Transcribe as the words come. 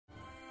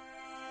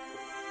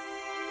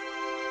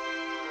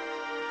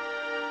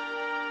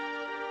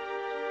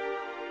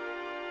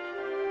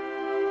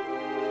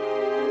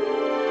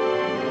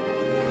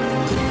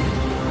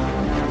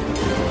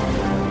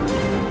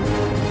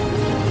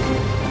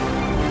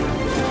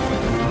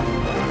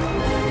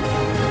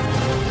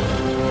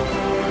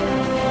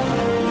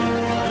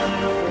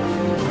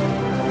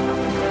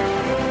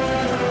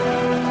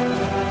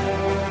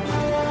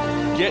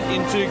Get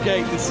Into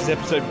Gate. This is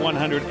episode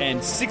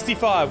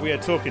 165. We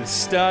are talking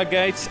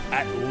Stargate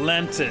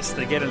Atlantis.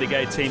 The Get Into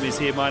Gate team is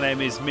here. My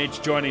name is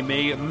Mitch. Joining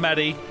me,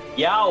 Maddie.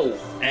 Yo!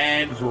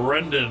 And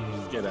Brendan.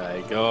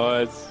 G'day,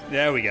 guys.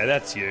 There we go.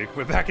 That's you.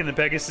 We're back in the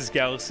Pegasus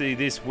Galaxy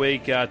this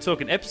week,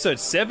 talking episode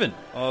 7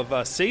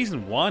 of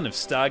season 1 of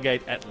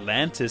Stargate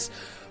Atlantis.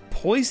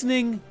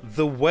 Poisoning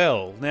the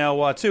Well.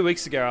 Now, 2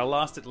 weeks ago, our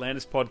last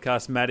Atlantis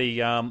podcast, Maddie,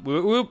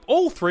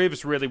 all three of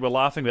us really were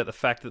laughing about the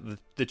fact that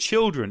the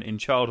children in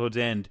Childhood's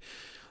End,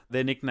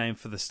 their nickname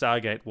for the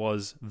Stargate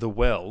was the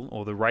Well,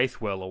 or the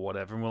Wraith Well, or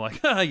whatever. And we're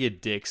like, you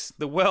dicks.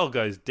 The well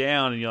goes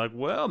down. And you're like,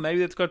 well,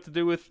 maybe that's got to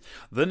do with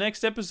the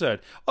next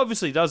episode.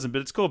 Obviously it doesn't, but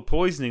it's called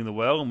Poisoning the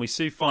Well, and we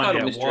soon find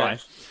out why.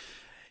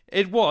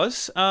 It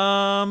was, but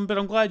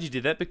I'm glad you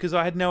did that, because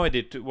I had no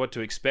idea what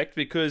to expect,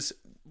 because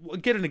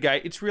Get Into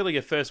Gate, it's really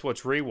a first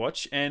watch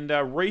rewatch, and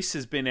Reese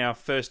has been our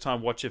first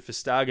time watcher for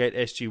Stargate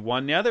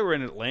SG-1. Now that we're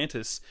in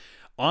Atlantis,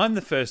 I'm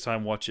the first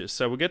time watcher,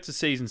 so we'll get to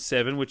season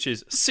 7, which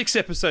is 6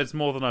 episodes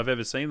more than I've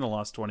ever seen in the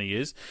last 20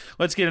 years.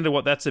 Let's get into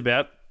what that's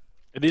about.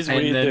 It is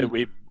weird that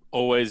we've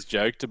always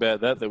joked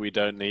about that we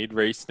don't need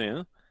Reese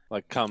now.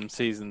 Like, come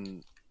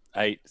season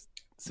 8,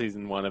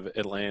 season 1 of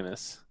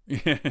Atlantis,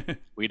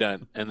 we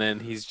don't, and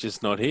then he's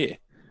just not here.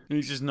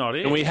 He's just not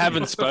here. And we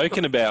haven't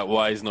spoken about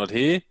why he's not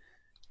here.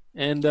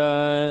 And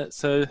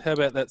so how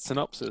about that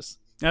synopsis?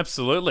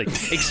 Absolutely.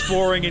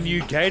 Exploring a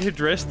new gate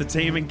address, the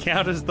team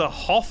encounters the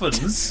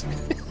Hoffmans.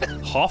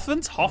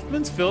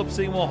 Hoffmans? Philip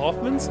Seymour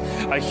Hoffmans?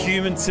 A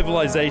human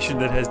civilization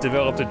that has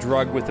developed a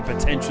drug with the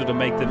potential to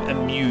make them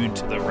immune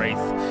to the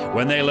Wraith.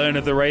 When they learn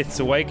of the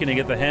Wraith's awakening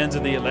at the hands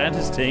of the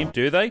Atlantis team,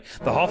 do they?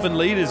 The Hoffman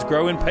leaders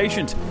grow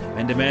impatient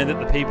and demand that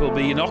the people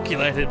be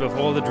inoculated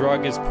before the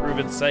drug is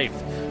proven safe.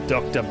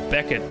 Dr.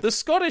 Beckett, the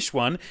Scottish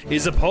one,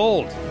 is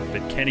appalled,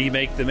 but can he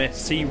make them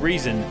see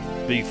reason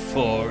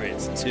before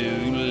it's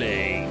too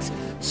late?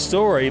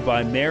 Story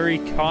by Mary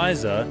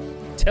Kaiser,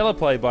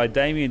 teleplay by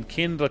Damien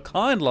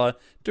Kindler,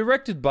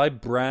 directed by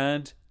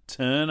Brad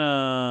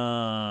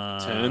Turner.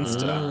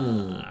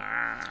 Turnstar.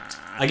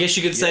 I guess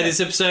you could say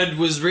this episode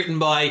was written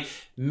by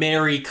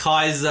Mary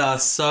Kaiser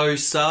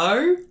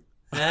So-So.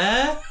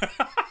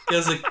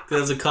 There's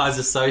a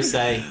Kaiser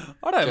So-Say.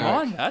 I don't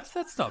mind that.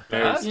 That's not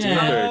bad.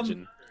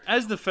 Virgin.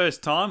 As the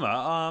first timer,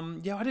 I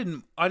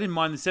didn't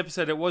mind this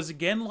episode. It was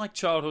again like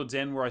Childhood's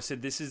End, where I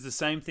said this is the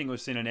same thing we've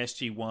seen in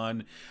SG-1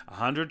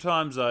 100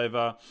 times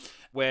over.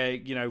 Where,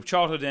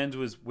 Childhood End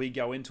was we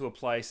go into a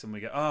place and we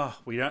go,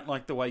 we don't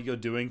like the way you're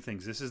doing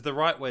things. This is the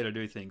right way to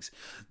do things.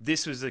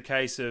 This was a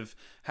case of,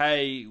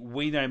 hey,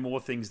 we know more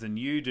things than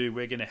you do.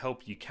 We're going to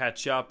help you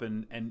catch up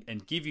and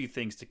give you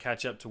things to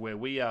catch up to where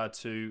we are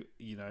to,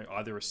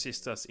 either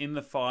assist us in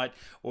the fight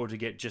or to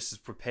get just as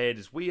prepared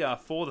as we are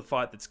for the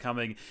fight that's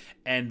coming.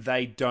 And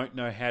they don't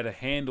know how to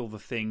handle the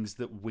things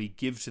that we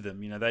give to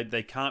them.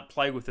 They can't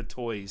play with the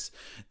toys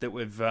that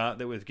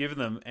we've given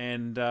them.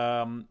 And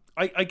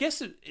I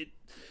guess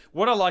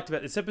what I liked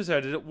about this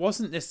episode is it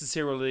wasn't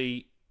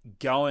necessarily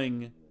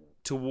going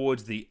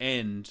towards the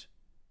end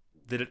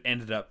that it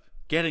ended up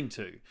getting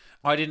to.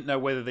 I didn't know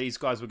whether these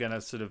guys were going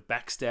to sort of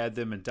backstab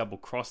them and double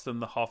cross them,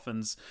 the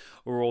Hoffmans,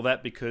 or all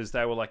that, because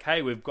they were like,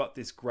 hey, we've got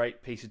this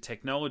great piece of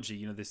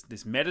technology,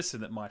 this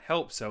medicine that might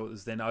help. So it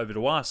was then over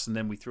to us, and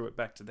then we threw it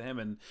back to them.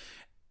 And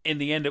in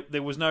the end,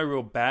 there was no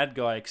real bad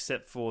guy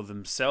except for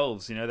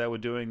themselves. They were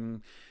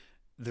doing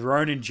their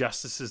own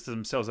injustices to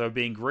themselves. They were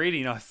being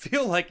greedy. And I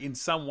feel like in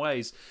some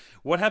ways,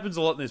 what happens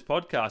a lot in this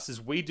podcast is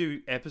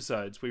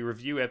we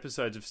review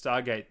episodes of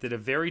Stargate that are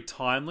very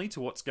timely to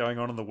what's going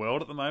on in the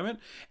world at the moment.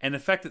 And the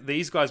fact that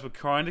these guys were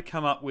trying to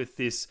come up with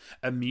this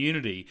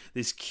immunity,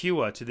 this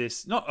cure to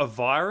this, not a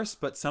virus,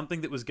 but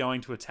something that was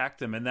going to attack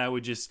them. And they were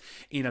just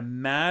in a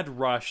mad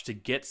rush to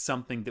get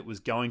something that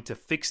was going to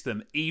fix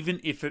them, even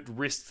if it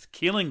risked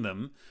killing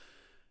them.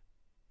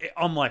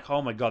 I'm like,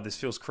 oh my God, this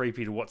feels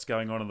creepy to what's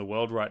going on in the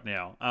world right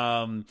now.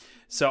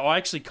 So I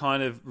actually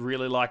kind of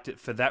really liked it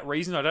for that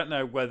reason. I don't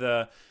know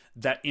whether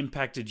that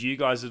impacted you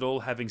guys at all,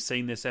 having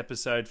seen this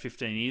episode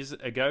 15 years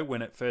ago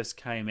when it first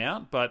came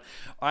out, but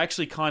I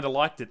actually kind of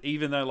liked it,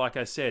 even though, like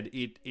I said,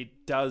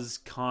 it does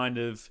kind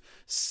of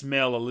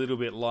smell a little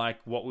bit like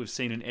what we've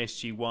seen in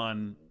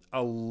SG-1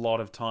 a lot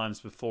of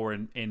times before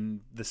in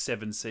the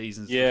 7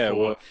 seasons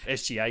before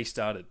SGA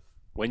started.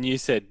 When you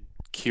said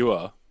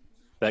cure,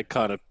 that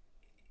kind of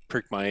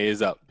pricked my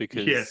ears up,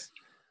 because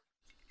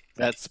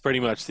that's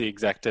pretty much the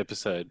exact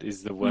episode,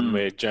 is the one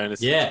where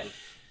Jonas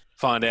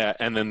find out,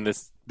 and then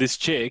this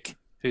chick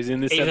who's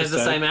in this episode has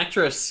the same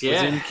actress, was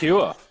in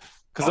Cure.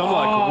 Because I'm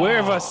like, where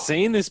have I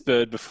seen this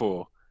bird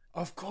before?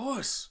 Of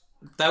course.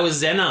 That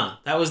was Xena.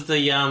 That was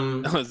the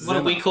what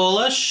did we call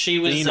her? She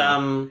was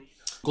Dina.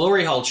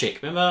 Glory hole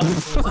chick. Remember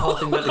the whole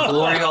thing about the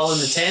glory hole in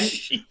the tent?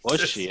 Was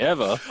she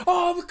ever?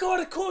 Oh my God,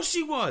 of course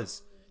she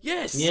was.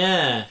 Yes.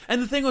 Yeah.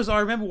 And the thing was, I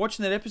remember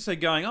watching that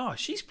episode going, oh,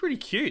 she's pretty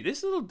cute.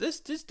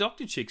 This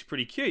doctor chick's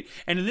pretty cute.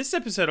 And in this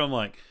episode, I'm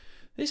like,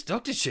 this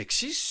doctor chick,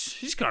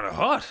 she's kind of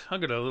hot. I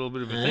got a little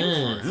bit of a thing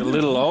for her. She's a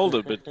little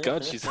older, but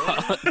God, she's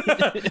hot.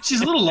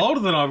 She's a little older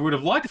than I would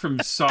have liked from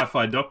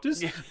sci-fi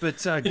doctors,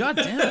 but God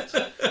damn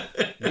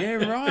it. Yeah,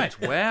 right.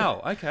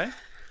 Wow. Okay.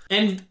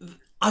 And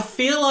I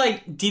feel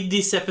like, did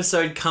this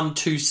episode come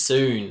too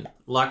soon?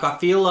 Like, I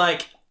feel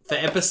like for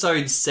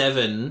episode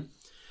 7,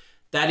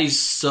 that is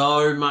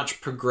so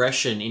much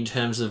progression in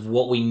terms of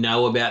what we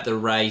know about the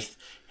Wraith,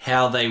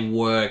 how they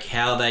work,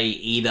 how they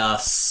eat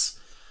us,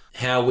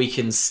 how we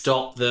can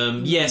stop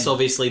them. Yes,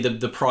 obviously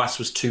the price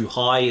was too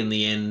high in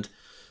the end,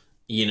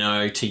 you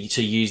know, to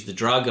use the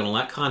drug and all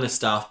that kind of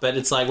stuff. But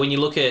it's like, when you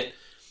look at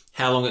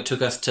how long it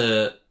took us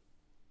to,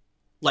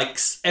 like,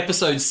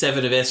 episode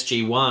 7 of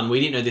SG-1, we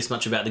didn't know this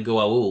much about the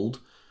Goa'uld.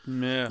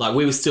 Yeah. Like,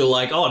 we were still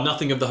like, oh,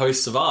 nothing of the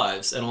host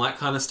survives and all that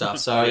kind of stuff.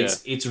 So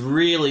it's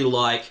really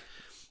like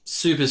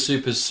super,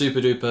 super, super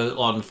duper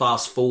on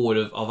fast forward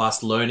of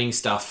us learning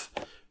stuff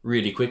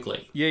really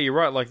quickly. Yeah, you're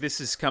right. Like, this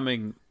is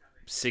coming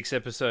 6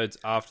 episodes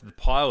after the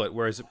pilot,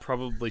 whereas it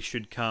probably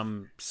should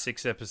come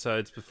 6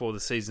 episodes before the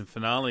season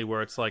finale,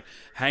 where it's like,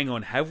 hang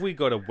on, have we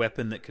got a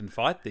weapon that can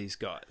fight these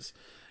guys?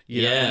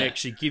 You know, and it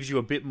actually gives you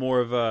a bit more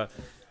of a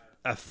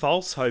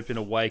false hope in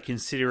a way,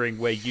 considering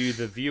where you,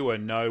 the viewer,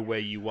 know where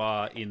you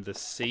are in the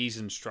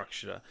season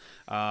structure,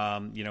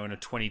 you know, in a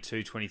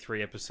 22,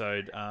 23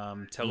 episode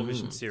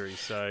television series.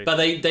 So, but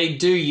they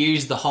do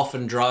use the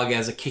Hoffen drug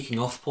as a kicking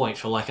off point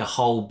for like a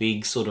whole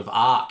big sort of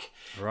arc.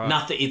 Right.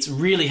 Nothing. It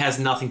really has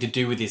nothing to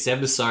do with this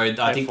episode.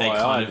 I think they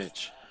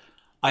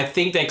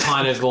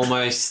kind of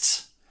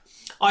almost.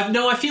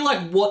 I feel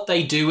like what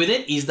they do with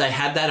it is they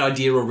had that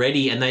idea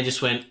already, and they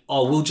just went,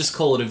 "Oh, we'll just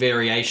call it a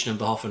variation of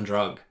the Hoffen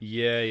drug."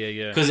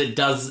 Yeah. Because it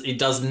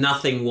does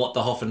nothing what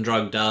the Hoffen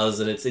drug does,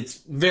 and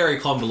it's very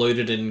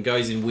convoluted and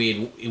goes in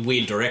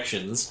weird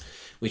directions,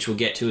 which we'll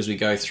get to as we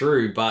go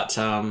through. But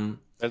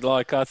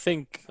like, I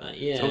think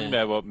talking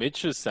about what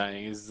Mitch was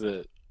saying is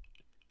that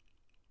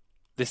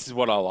this is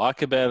what I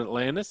like about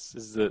Atlantis,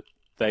 is that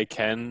they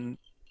can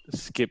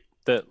skip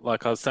that.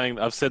 Like I was saying,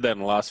 I've said that in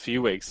the last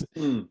few weeks,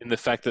 in the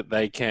fact that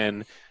they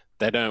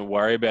don't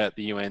worry about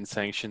the UN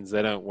sanctions.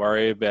 They don't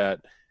worry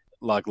about,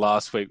 like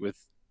last week with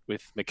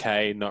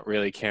McKay not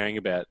really caring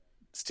about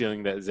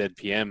stealing that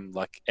ZPM,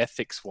 like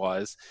ethics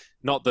wise.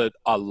 Not that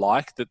I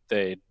like that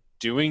they're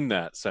doing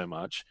that so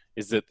much,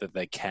 is that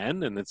they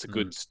can, and it's a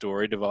good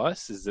story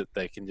device, is that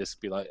they can just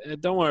be like,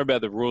 don't worry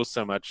about the rules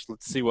so much.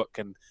 Let's see what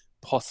can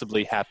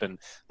possibly happen.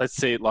 Let's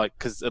see it, like,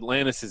 because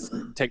Atlantis is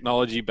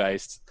technology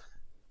based,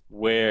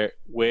 where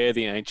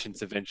the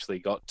ancients eventually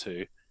got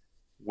to,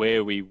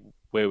 where we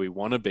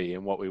want to be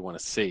and what we want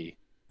to see.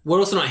 We're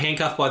also not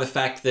handcuffed by the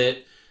fact that,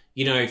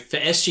 you know, for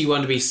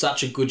SG-1 to be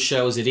such a good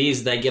show as it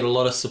is, they get a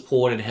lot of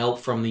support and help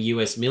from the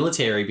US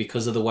military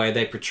because of the way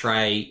they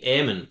portray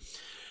airmen.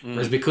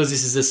 Whereas because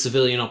this is a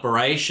civilian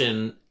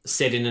operation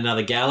set in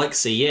another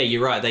galaxy, yeah,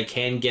 you're right, they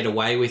can get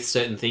away with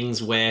certain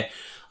things where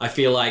I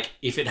feel like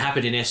if it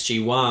happened in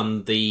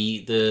SG-1,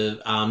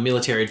 the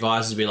military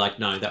advisors would be like,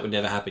 no, that would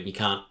never happen. You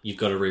can't. You've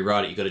got to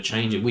rewrite it. You've got to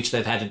change it, which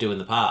they've had to do in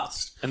the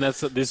past. And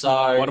that's this.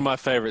 One of my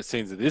favorite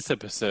scenes of this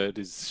episode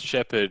is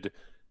Shepard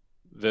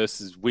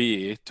versus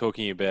Weir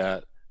talking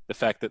about the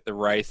fact that the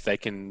Wraith, they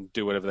can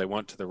do whatever they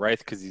want to the Wraith,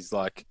 because he's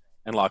like,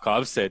 and like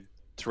I've said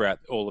throughout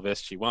all of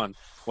SG-1,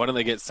 why don't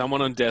they get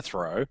someone on death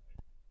row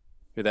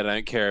who they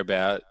don't care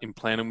about,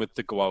 implant them with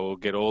the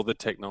Goa'uld, get all the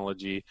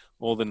technology,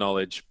 all the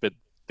knowledge, but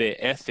their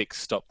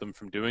ethics stop them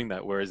from doing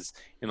that, whereas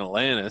in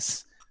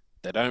Atlantis,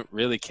 they don't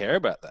really care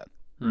about that.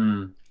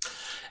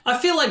 I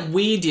feel like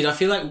we did. I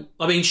feel like,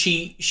 I mean,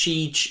 she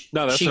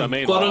No, that's she what I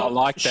mean. I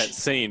like that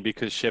scene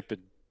because Shepard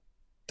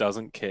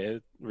doesn't care,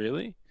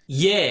 really.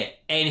 Yeah,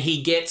 and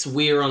he gets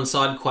Weir on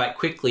side quite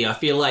quickly. I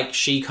feel like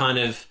she kind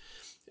of,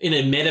 in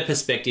a meta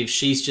perspective,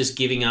 she's just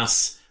giving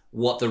us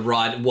what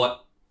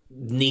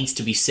needs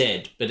to be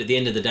said. But at the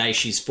end of the day,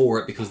 she's for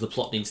it because the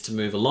plot needs to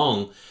move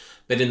along.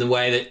 But in the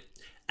way that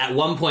at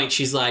one point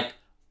she's like,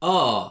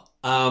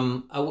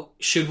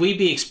 should we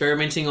be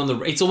experimenting on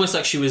the... It's almost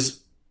like she was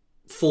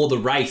for the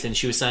Wraith, and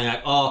she was saying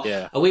like, are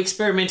we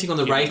experimenting on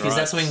the Wraith? Is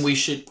that something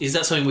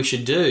we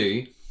should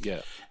do?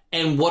 Yeah.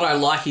 And what I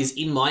like is,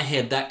 in my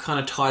head, that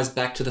kind of ties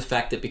back to the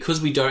fact that because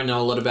we don't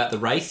know a lot about the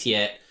Wraith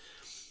yet,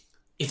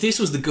 if this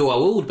was the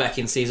Goa'uld back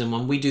in season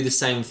 1, we do the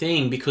same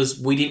thing because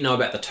we didn't know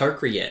about the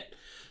Tok'ra yet.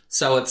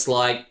 So it's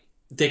like,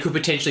 there could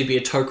potentially be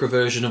a Tok'ra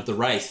version of the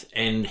Wraith,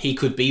 and he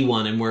could be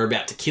one, and we're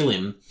about to kill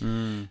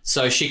him.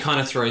 So she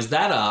kind of throws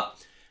that up,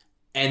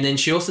 and then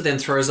she also then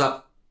throws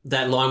up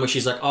that line where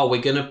she's like, "Oh,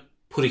 we're going to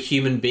put a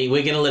human being.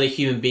 We're going to let a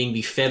human being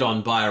be fed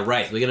on by a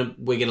Wraith. We're going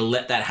to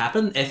let that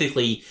happen.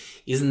 Ethically,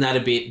 isn't that a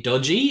bit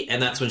dodgy?"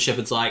 And that's when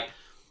Shepard's like,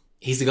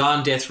 he's the guy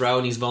on death row,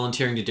 and he's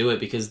volunteering to do it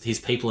because his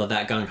people are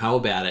that gung ho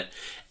about it.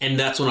 And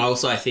that's when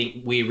I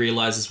think we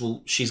realizes,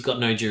 well, she's got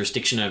no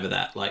jurisdiction over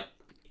that. Like,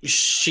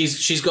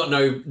 she's got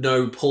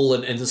no pull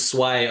and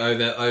sway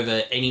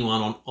over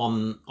anyone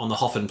on the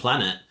Hoffen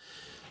planet.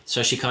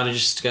 So she kind of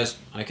just goes,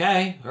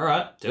 okay, all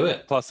right, do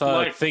it. Plus,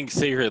 I think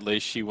secretly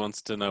she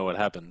wants to know what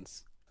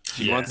happens.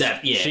 She wants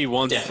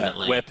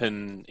definitely that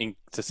weapon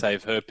to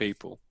save her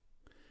people.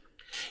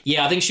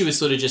 Yeah, I think she was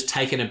sort of just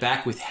taken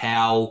aback with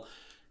how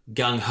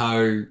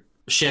gung-ho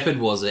Shepard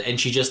was it, and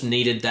she just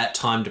needed that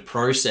time to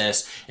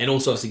process and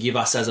also to give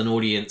us as an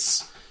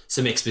audience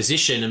some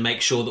exposition and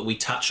make sure that we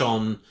touch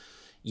on,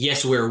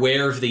 yes, we're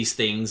aware of these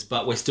things,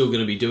 but we're still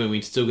going to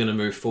we're still going to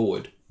move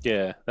forward.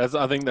 Yeah,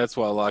 I think that's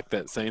why I like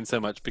that scene so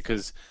much,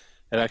 because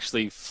it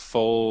actually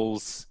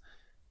falls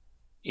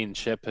in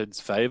Shepard's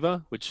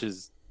favor, which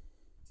is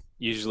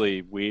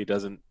usually Weir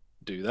doesn't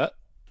do that.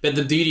 But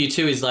the beauty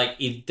too is like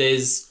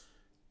there's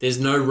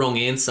no wrong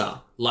answer.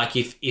 Like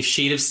if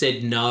she'd have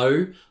said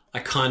no, I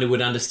kind of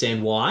would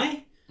understand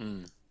why. I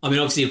mean,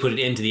 obviously you put an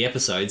end to the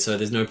episode, so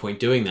there's no point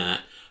doing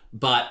that.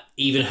 But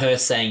even her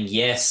saying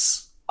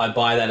yes, I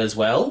buy that as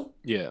well.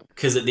 Yeah.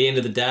 Because at the end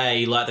of the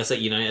day, like they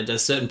said, at a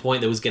certain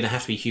point there was going to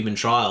have to be human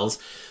trials.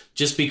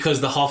 Just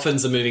because the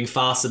Hoffins are moving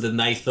faster than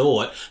they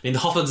thought. I mean, the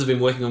Hoffins have been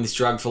working on this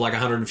drug for like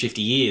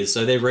 150 years,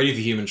 so they're ready for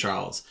human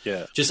trials.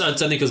 Yeah. Just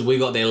it's only because we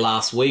got there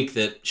last week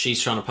that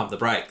she's trying to pump the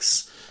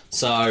brakes.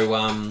 So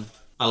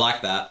I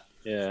like that.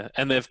 Yeah,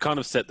 and they've kind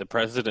of set the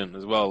precedent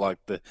as well. Like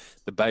the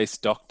base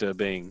doctor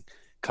being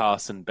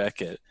Carson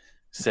Beckett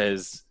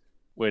says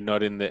we're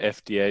not in the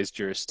FDA's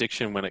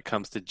jurisdiction when it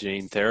comes to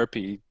gene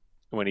therapy.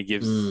 When he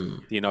gives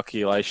the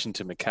inoculation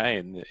to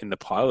McKay in the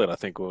pilot, I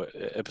think, or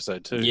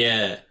episode 2.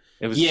 Yeah.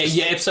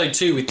 Episode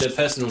 2 with the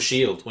personal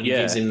shield when he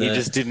gives him the... he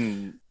just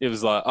didn't... It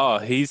was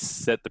like, he's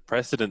set the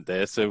precedent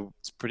there, so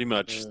it's pretty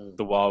much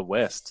the Wild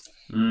West.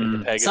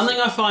 Something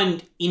I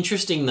find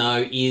interesting,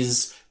 though,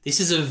 is this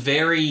is a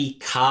very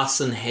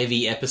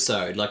Carson-heavy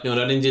episode. Like, not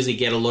only does he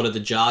get a lot of the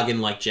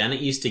jargon like Janet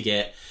used to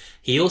get,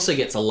 he also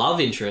gets a love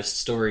interest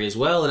story as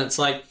well, and it's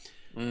like...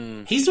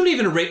 He's not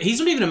even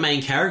a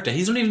main character.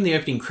 He's not even in the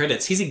opening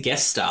credits. He's a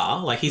guest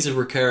star. Like, he's a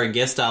recurring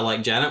guest star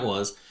like Janet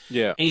was.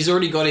 Yeah. And he's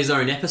already got his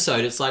own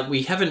episode. It's like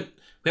we haven't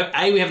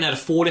had a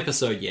Ford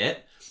episode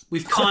yet.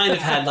 We've kind of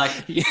had like...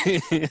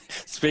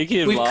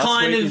 Speaking of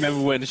last week,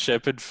 remember when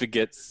Shepard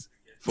forgets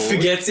Ford?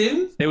 Forgets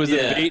him? There was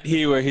a beat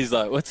here where he's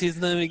like, what's his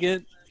name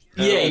again?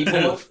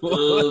 Yeah,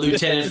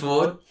 Lieutenant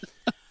Ford.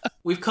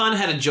 We've kind of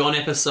had a John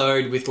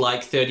episode with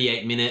like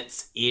 38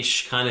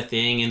 minutes-ish kind of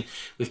thing, and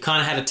we've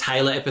kind of had a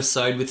Taylor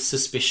episode with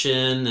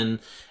Suspicion,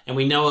 and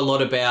we know a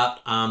lot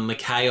about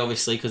McKay,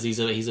 obviously, because he's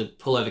a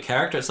pullover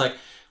character. It's like,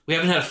 we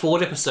haven't had a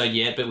Ford episode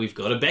yet, but we've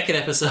got a Beckett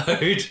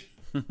episode.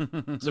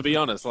 To be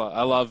honest, like,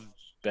 I love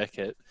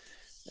Beckett,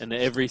 and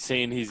every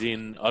scene he's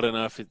in, I don't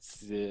know if it's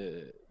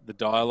the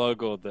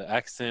dialogue or the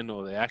accent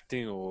or the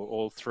acting or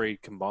all three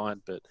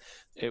combined, but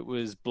it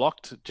was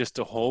blocked just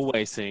a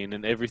hallway scene,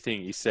 and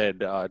everything he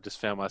said, I just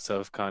found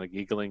myself kind of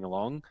giggling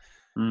along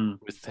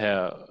with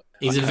how...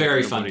 He's a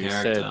very fun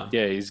character. Said.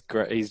 Yeah, he's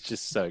great. He's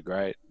just so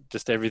great.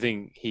 Just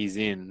everything he's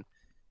in,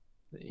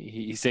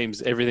 he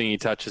seems everything he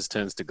touches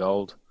turns to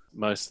gold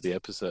most of the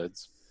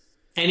episodes.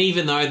 And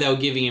even though they were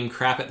giving him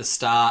crap at the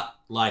start,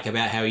 like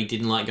about how he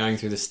didn't like going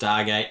through the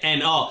Stargate,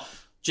 and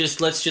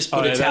let's just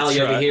put a tally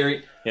over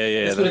here.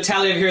 Yeah. Let's put a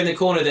tally over here in the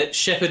corner that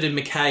Shepard and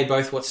McKay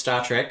both watch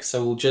Star Trek,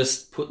 so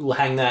we'll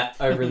hang that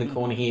over in the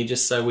corner here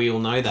just so we all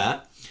know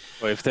that.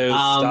 Well, if there was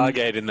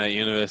Stargate in that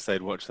universe,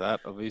 they'd watch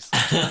that, obviously.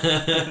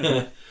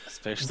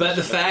 But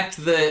the fact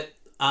that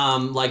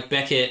like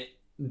Beckett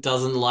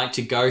doesn't like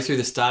to go through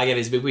the Stargate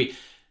is a bit weird.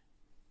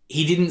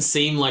 He didn't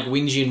seem like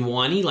whingy and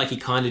whiny like he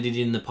kind of did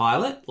in the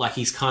pilot. Like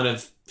he's kind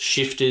of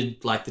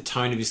shifted like the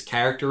tone of his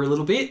character a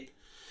little bit,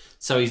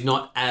 so he's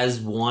not as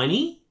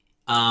whiny.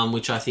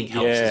 Which I think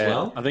helps as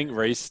well. I think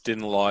Reese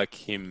didn't like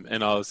him,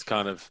 and I was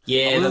kind of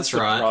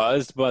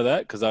surprised by that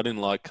because I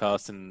didn't like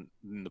Carson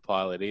in the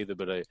pilot either.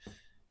 But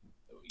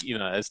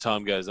as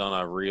time goes on,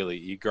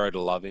 you grow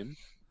to love him.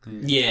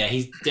 Yeah,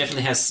 he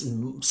definitely has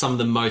some of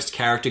the most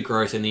character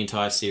growth in the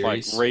entire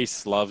series. Like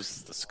Reese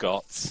loves the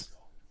Scots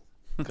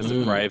because of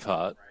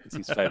Braveheart. It's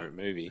his favorite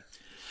movie.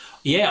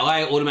 Yeah,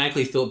 I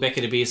automatically thought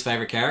Beckett would be his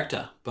favorite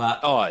character,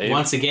 but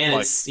once again,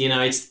 it's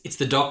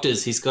the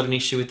Doctors. He's got an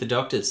issue with the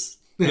Doctors.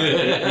 He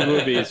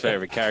would be his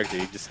favourite character.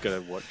 You just got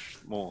to watch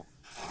more.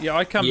 Yeah,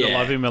 I come to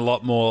love him a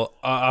lot more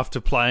after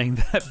playing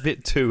that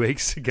bit 2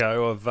 weeks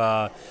ago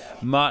of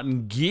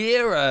Martin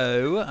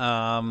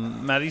Gero,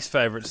 Maddie's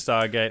favourite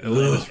Stargate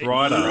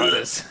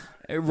Atlantis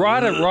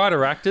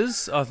writer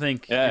actors. I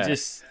think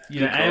just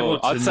able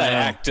to. I'd say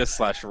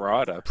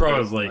actor/writer.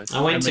 Probably.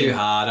 I went too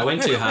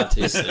hard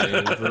too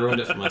soon. I've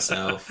ruined it for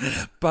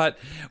myself. But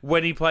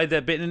when he played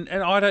that bit, and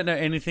I don't know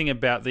anything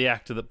about the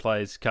actor that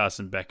plays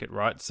Carson Beckett,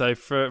 right? So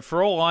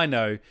for all I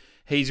know,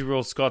 he's a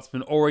real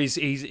Scotsman, or he's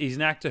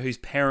an actor whose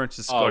parents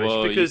are Scottish. Oh,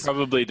 well, because you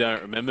probably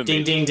don't remember me.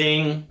 Ding, ding,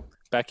 ding.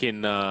 Back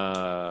in...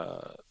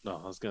 I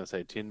was going to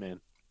say Tin Man.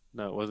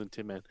 No, it wasn't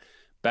Tin Man.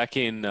 Back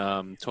in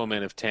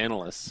Torment of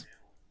Tantalus,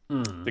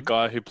 the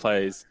guy who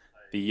plays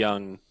the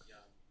young...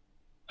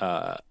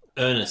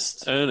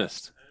 Ernest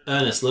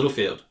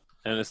Littlefield.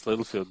 Ernest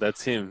Littlefield.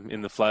 That's him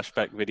in the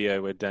flashback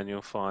video where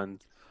Daniel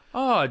finds...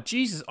 Oh,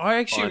 Jesus. I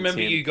actually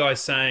remember you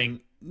guys saying...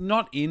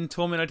 Not in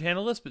Torment of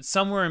Tantalus, but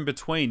somewhere in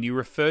between, you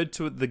referred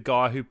to the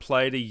guy who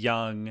played a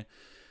young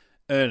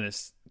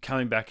Ernest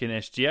coming back in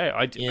SGA.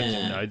 I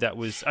didn't know that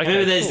was. Okay,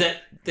 remember, cool.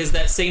 there's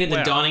that scene at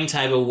the dining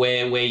table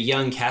where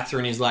young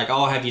Catherine is like,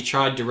 "Oh, have you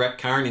tried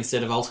direct current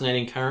instead of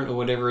alternating current or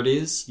whatever it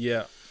is?"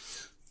 Yeah,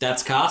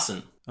 that's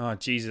Carson. Oh,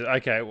 Jesus.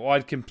 Okay, well,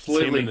 I'd him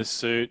completely in the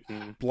suit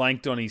and...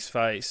 blanked on his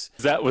face.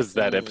 That was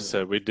that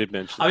episode. We did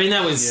mention I mean,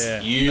 that was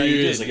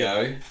years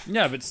ago.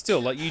 No, but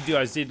still, like, you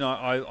guys did.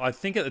 I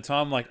think at the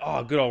time, like,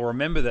 oh, good, I'll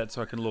remember that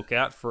so I can look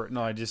out for it. And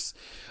I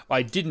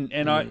didn't.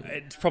 And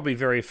it's probably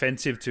very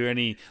offensive to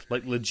any,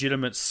 like,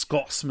 legitimate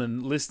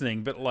Scotsman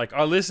listening. But, like,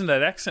 I listened to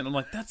that accent, I'm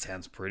like, that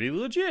sounds pretty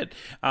legit.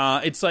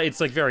 It's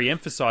like very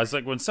emphasized.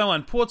 Like, when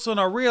someone puts on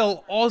a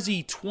real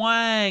Aussie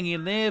twang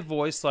in their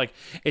voice, like,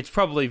 it's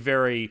probably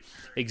very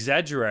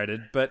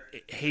exaggerated, but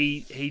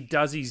he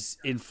does his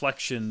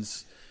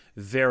inflections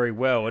very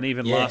well. And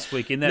even last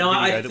week in that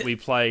video that we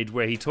played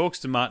where he talks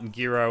to Martin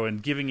Giro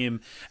and giving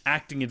him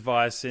acting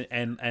advice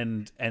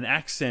and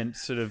accent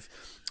sort of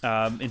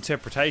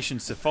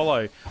interpretations to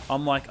follow,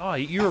 I'm like, oh,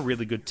 you're a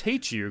really good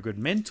teacher, you're a good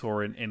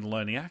mentor in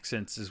learning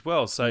accents as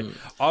well. So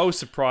I was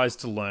surprised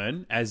to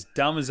learn, as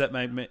dumb as that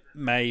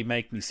may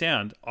make me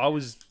sound, I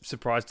was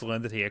surprised to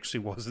learn that he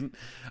actually wasn't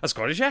a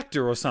Scottish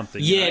actor or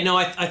something.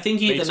 I think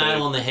he hit the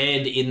nail on the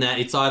head in that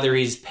it's either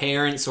his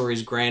parents or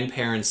his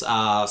grandparents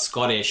are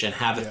Scottish and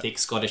have a thick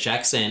Scottish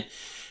accent.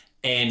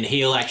 And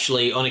he'll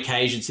actually, on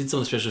occasion, since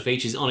on the special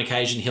features, on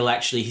occasion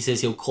he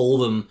says he'll call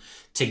them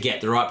to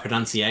get the right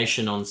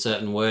pronunciation on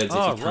certain words if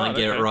he can't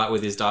get it right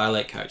with his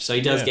dialect coach. So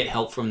he does get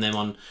help from them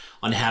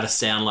on how to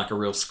sound like a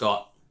real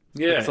Scot.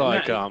 Yeah, it's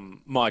like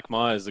Mike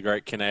Myers, the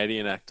great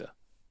Canadian actor.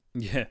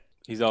 Yeah.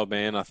 His old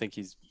man, I think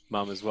his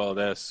mum as well,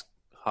 they're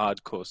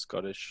hardcore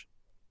Scottish.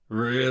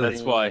 Really?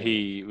 That's why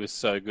he was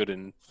so good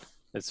in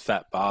as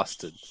Fat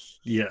Bastard.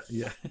 Yeah.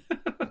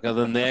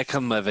 Other than there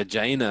come my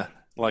vagina.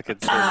 Like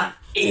it's...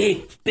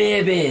 eat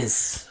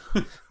babies!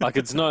 Like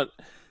it's not...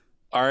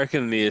 I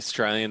reckon the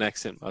Australian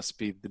accent must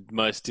be the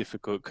most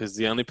difficult because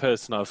the only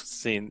person I've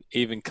seen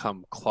even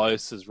come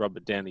close is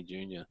Robert Downey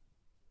Jr.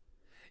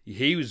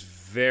 He was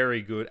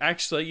very good.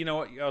 Actually, you know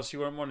what else you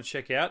want to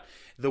check out?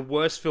 The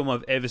worst film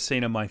I've ever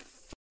seen in my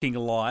fucking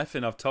life,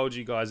 and I've told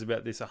you guys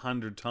about this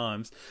 100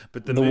 times,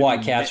 but the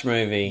White Couch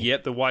movie.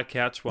 Yep, the White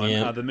Couch one.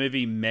 Yep. The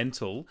movie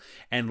Mental,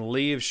 and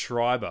Liev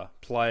Schreiber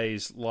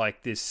plays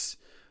like this...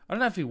 I don't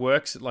know if he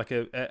works at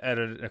at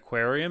an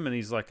aquarium and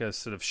he's like a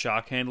sort of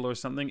shark handler or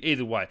something.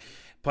 Either way,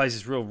 plays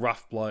this real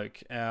rough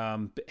bloke.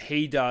 But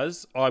he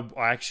does, I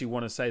actually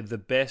want to say, the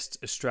best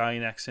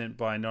Australian accent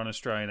by a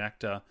non-Australian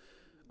actor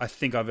I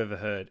think I've ever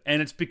heard.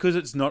 And it's because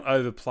it's not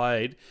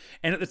overplayed.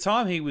 And at the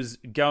time he was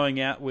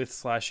going out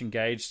with /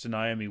 engaged to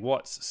Naomi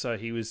Watts. So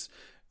he was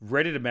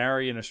ready to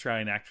marry an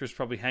Australian actress,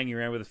 probably hanging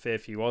around with a fair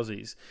few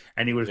Aussies.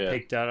 And he would have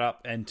picked that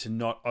up and to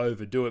not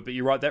overdo it. But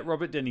you're right, that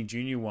Robert Downey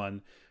Jr.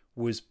 one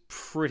was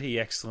pretty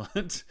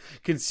excellent,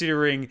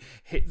 considering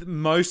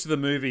most of the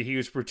movie he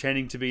was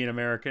pretending to be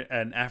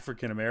an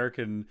African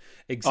American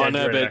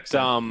exaggerated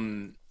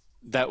accent.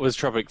 That was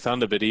Tropic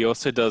Thunder, but he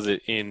also does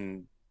it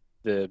in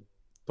the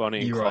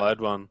Bonnie and Clyde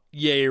one.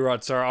 Yeah, you're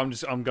right. Sorry,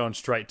 I'm going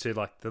straight to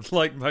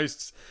the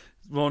most.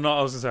 Well, not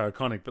I was gonna say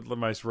iconic, but the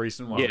most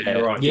recent one. Yeah,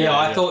 right. Yeah,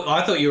 I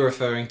thought you were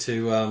referring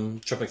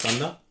to Tropic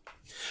Thunder.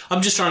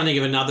 I'm just trying to think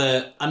of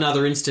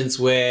another instance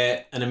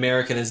where an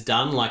American has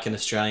done like an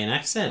Australian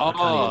accent. I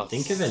can't even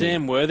think of it.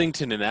 Sam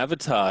Worthington in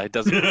Avatar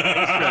doesn't have an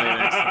Australian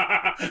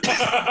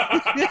accent.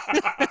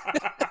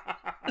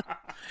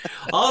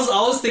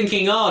 I was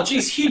thinking, oh,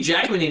 geez, Hugh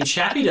Jackman in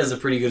Chappie does a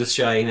pretty good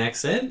Australian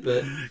accent,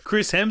 but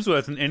Chris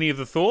Hemsworth in any of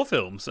the Thor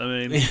films. I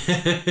mean,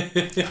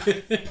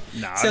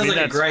 sounds like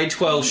a grade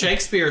 12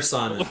 Shakespeare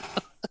assignment.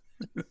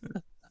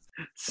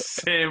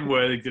 Sam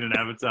Worthington and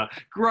Avatar.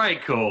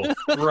 Great call.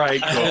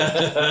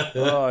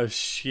 Oh,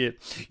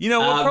 shit. You know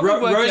what?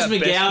 Rose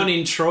McGowan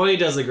in Troy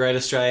does a great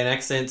Australian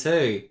accent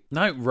too.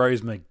 No,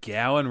 Rose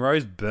McGowan.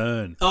 Rose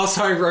Byrne. Oh,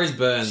 sorry, Rose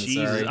Byrne.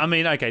 Jesus. Sorry. I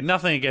mean, okay,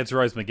 nothing against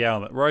Rose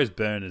McGowan, but Rose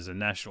Byrne is a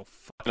national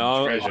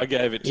treasure. I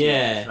gave it to you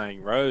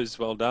saying Rose.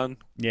 Well done.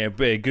 Yeah,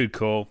 good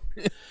call.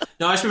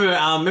 No, I just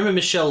remember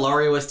Michelle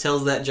Laurie always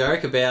tells that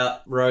joke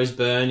about Rose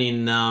Byrne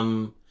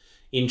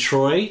in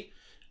Troy,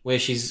 where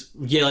she's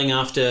yelling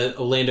after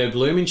Orlando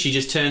Bloom and she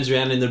just turns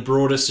around in the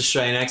broadest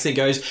Australian accent,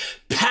 goes,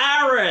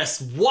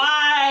 "Paris,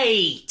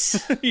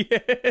 wait!"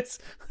 Yes.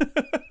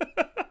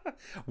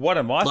 One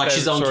of my like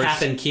she's on stories,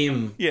 Kath and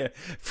Kim. Yeah,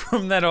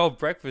 from that old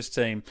breakfast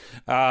team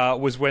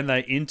was when they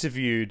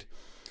interviewed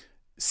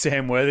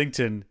Sam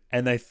Worthington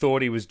and they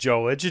thought he was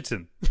Joel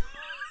Edgerton.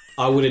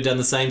 I would have done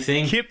the same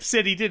thing. Kip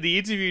said he did. He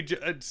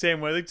interviewed Sam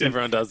Worthington.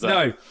 Everyone does that.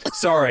 No,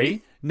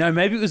 sorry. No,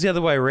 maybe it was the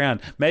other way around.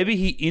 Maybe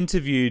he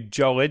interviewed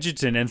Joel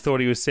Edgerton and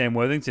thought he was Sam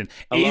Worthington.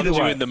 Either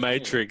way, in the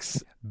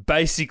Matrix.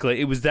 Basically,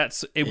 it was that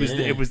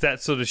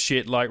sort of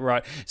shit. Like,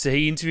 right. So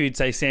he interviewed,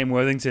 say, Sam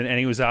Worthington, and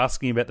he was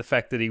asking about the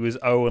fact that he was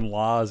Owen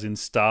Lars in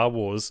Star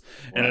Wars,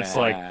 and it's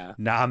like,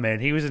 nah, man,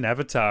 he was an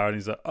Avatar, and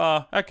he's like,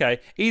 oh, okay.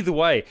 Either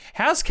way,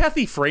 how's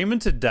Kathy Freeman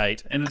to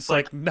date? And it's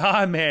like,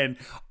 nah, man.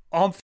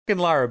 I'm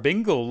fucking Lara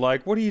Bingle.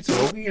 Like, what are you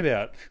talking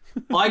about?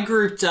 I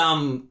grouped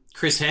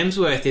Chris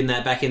Hemsworth in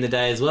that back in the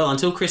day as well,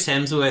 until Chris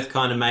Hemsworth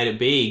kind of made it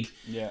big.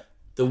 Yeah.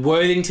 The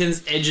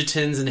Worthingtons,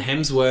 Edgertons, and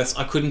Hemsworths,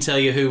 I couldn't tell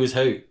you who was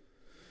who.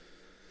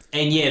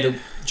 And yeah, the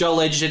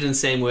Joel Edgerton and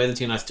Sam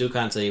Worthington, I still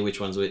can't tell you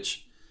which one's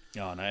which.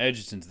 Oh no,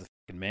 Edgerton's the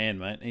fucking man,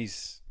 mate.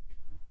 He's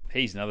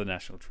another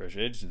national treasure.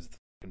 Edgerton's the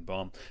fucking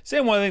bomb.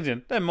 Sam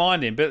Worthington, don't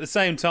mind him, but at the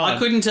same time, I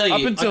couldn't tell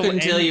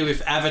you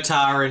if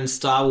Avatar and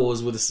Star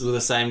Wars were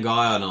the same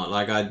guy or not.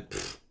 Like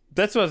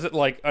that's what I was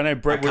like. I know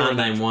Brett. I can't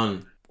name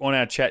one. On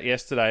our chat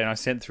yesterday, and I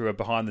sent through a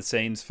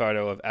behind-the-scenes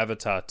photo of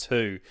Avatar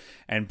 2,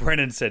 and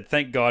Brennan said,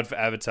 "Thank God for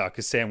Avatar,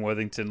 because Sam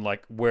Worthington,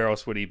 like, where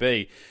else would he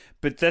be?"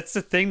 But that's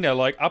the thing, though.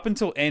 Like, up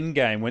until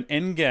Endgame, when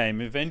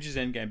Avengers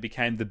Endgame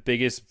became the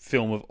biggest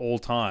film of all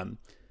time,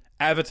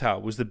 Avatar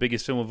was the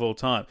biggest film of all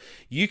time.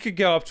 You could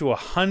go up to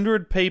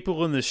 100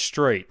 people in the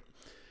street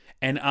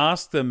and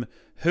ask them,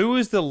 who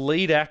is the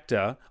lead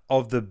actor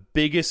of the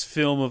biggest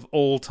film of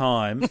all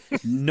time?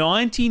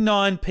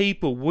 99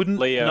 people wouldn't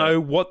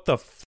know what the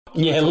fuck.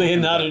 Yeah,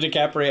 Leonardo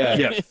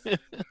DiCaprio. Yeah.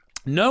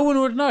 No one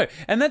would know.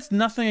 And that's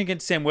nothing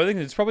against Sam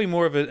Worthington. It's probably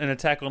more of an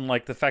attack on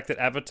like the fact that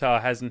Avatar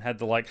hasn't had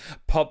the like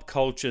pop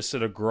culture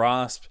sort of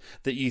grasp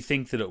that you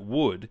think that it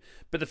would.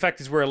 But the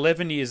fact is we're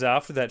 11 years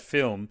after that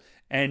film,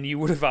 and you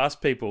would have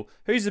asked people,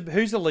 who's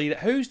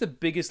the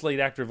biggest lead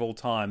actor of all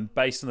time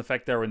based on the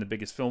fact they were in the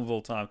biggest film of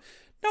all time?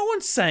 No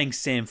one's saying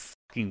Sam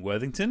fucking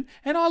Worthington,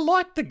 and I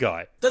like the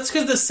guy. That's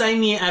because the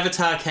same year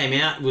Avatar came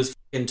out was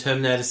fucking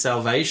Terminator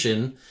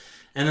Salvation.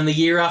 And then the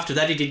year after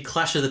that, he did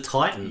Clash of the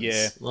Titans.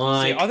 Yeah,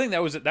 like... See, I think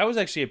that was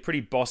actually a pretty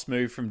boss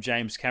move from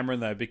James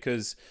Cameron, though,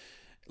 because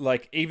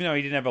like even though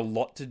he didn't have a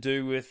lot to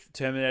do with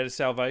Terminator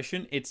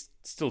Salvation, it's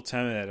still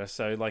Terminator,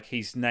 so like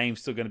his name's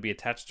still going to be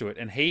attached to it.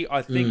 And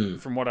I think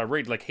from what I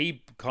read, like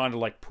he kind of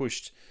like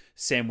pushed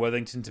Sam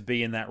Worthington to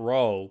be in that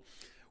role,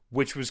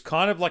 which was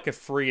kind of like a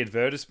free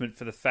advertisement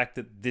for the fact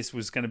that this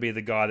was going to be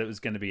the guy that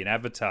was going to be in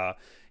Avatar,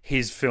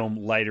 his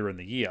film later in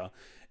the year.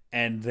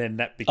 And then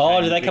that became...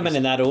 Oh, did they come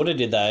in that order,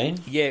 did they?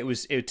 Yeah,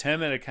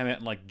 Terminator came out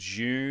in like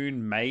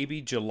June,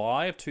 maybe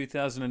July of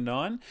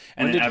 2009.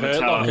 And when did Hurt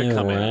Locker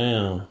come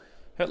out?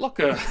 Hurt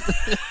Locker.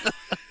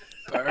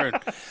 Burn.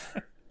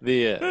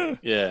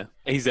 Yeah.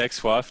 His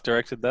ex-wife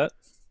directed that?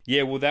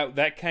 Yeah, well,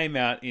 that came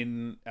out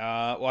in...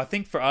 I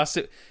think for us...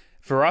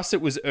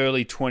 it was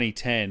early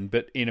 2010,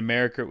 but in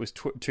America it was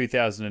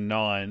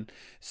 2009.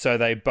 So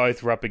they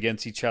both were up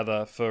against each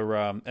other for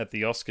at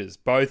the Oscars.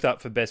 Both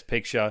up for Best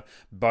Picture,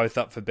 both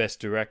up for Best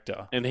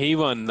Director. And he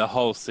won the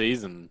whole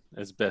season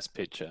as Best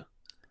Picture,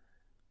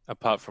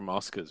 apart from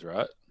Oscars,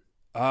 right?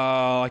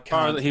 Oh, I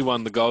can't. He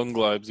won the Golden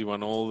Globes. He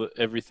won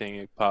everything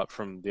apart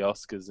from the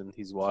Oscars, and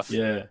his wife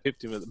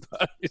pipped him at the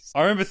post.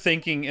 I remember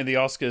thinking in the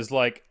Oscars,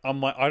 like,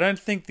 I don't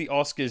think the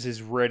Oscars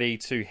is ready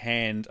to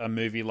hand a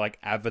movie like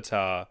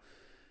Avatar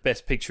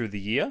Best Picture of the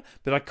Year,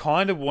 but I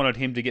kind of wanted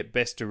him to get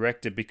Best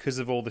Director because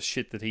of all the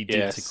shit that he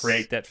did to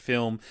create that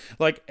film.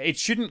 Like, it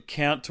shouldn't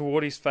count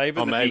toward his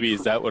favour. Or maybe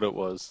is that what it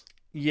was?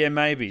 Yeah,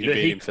 maybe. You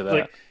beat him for that.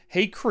 Like,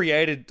 he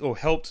created or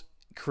helped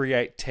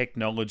create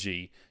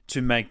technology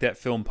to make that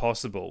film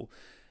possible.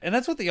 And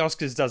that's what the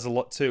Oscars does a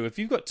lot too. If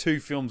you've got two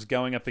films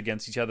going up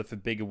against each other for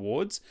big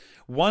awards,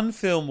 one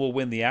film will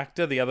win the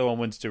actor, the other one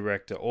wins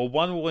director. Or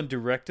one will win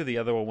director, the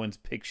other one wins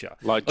picture.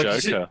 Like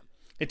Joker.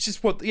 It's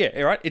just what,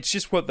 right? It's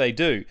just what they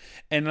do.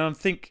 And I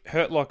think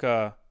Hurt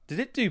Locker, did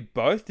it do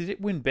both? Did it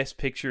win Best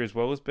Picture as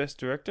well as Best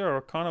Director? Or I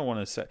kind of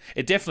want to say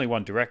it definitely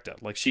won Director.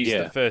 Like she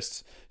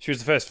was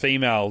the first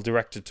female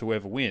director to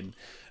ever win.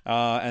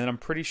 And I'm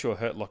pretty sure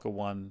Hurt Locker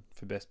won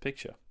for Best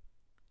Picture.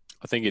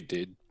 I think it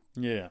did.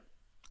 Yeah.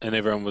 And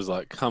everyone was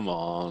like, come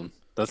on.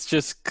 That's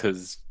just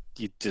because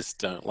you just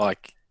don't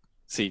like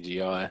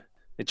CGI.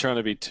 They're trying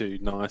to be too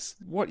nice.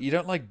 What, you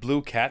don't like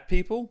blue cat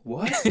people?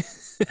 What?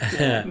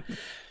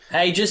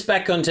 Hey, just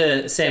back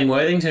onto Sam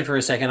Worthington for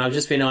a second. I've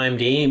just been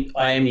IMDbing,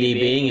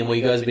 and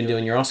you guys have been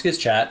doing your Oscars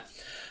chat.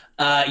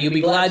 You'll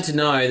be glad to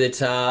know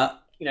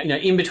that,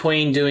 in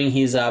between doing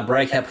his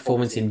breakout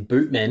performance in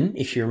Bootmen,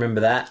 if you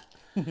remember that,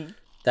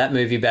 that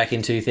movie back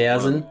in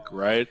 2000.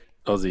 Great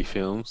Aussie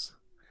films.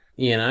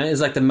 It's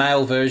like the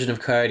male version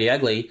of Coyote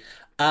Ugly.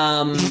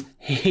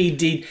 He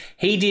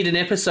did an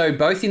episode,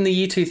 both in the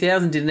year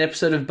 2000, did an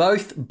episode of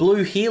both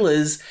Blue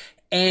Heelers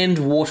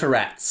and Water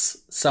Rats.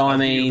 So, I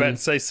mean... You were about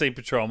to say Sea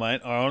Patrol,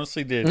 mate. I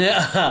honestly did.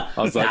 I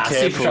was like,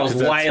 Sea Patrol's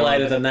way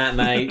later than that,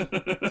 mate.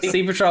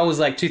 Sea Patrol was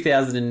like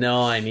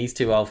 2009. He's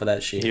too old for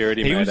that shit. He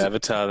already made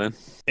Avatar then.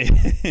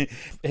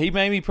 He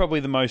made me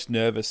probably the most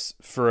nervous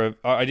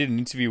I did an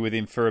interview with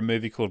him for a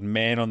movie called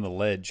Man on the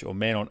Ledge, or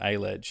Man on a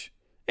Ledge.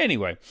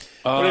 Anyway,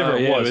 whatever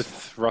it was.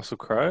 With Russell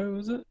Crowe,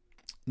 was it?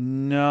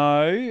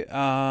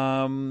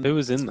 No. Who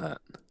was in that?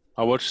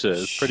 I watched it.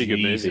 It's a pretty good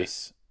movie.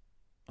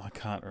 I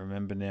can't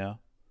remember now.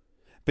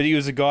 But he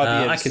was a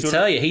guy... I can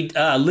tell you.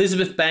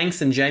 Elizabeth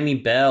Banks and Jamie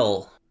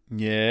Bell.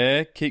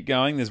 Yeah, keep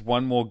going. There's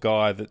one more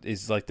guy that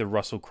is like the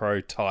Russell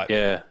Crowe type.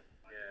 Yeah.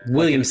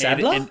 William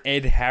Sadler?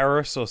 Ed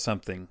Harris or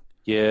something.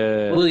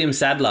 Yeah. William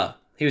Sadler.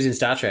 He was in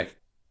Star Trek.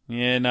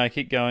 Yeah, no,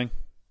 keep going.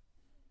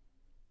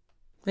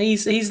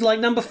 He's like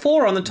number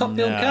 4 on the top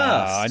billed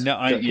cast. I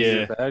know. He's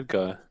a bad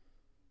guy.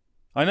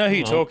 I know who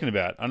you're talking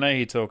about.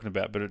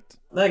 But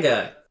that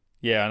guy.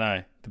 Yeah, I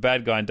know. The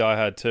bad guy in Die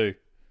Hard 2.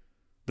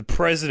 The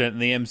president in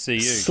the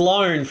MCU.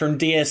 Sloane from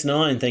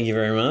DS9, thank you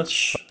very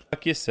much.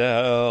 Fuck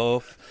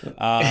yourself.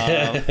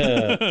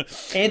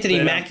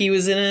 Anthony Mackie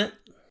was in it.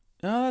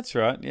 Oh, that's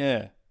right,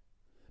 yeah.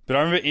 But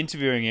I remember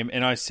interviewing him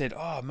and I said,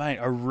 oh, mate,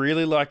 I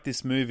really like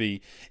this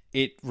movie.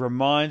 It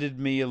reminded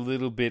me a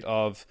little bit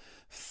of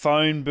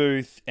Phone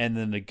Booth and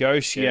The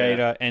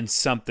Negotiator and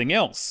something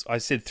else. I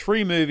said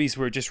 3 movies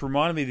where it just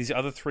reminded me of these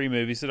other 3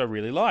 movies that I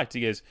really liked.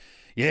 He goes,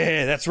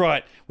 yeah, that's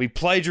right. We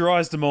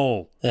plagiarized them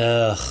all.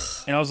 Ugh.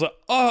 And I was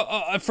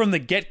like, from the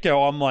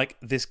get-go, I'm like,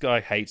 this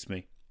guy hates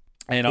me.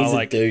 And he's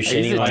a douche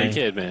anyway. He's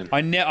a dickhead, man.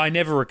 I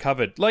never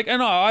recovered. Like,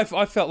 and I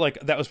felt like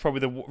that was probably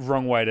the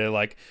wrong way to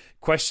like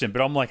question.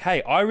 But I'm like,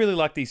 hey, I really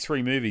like these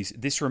 3 movies.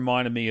 This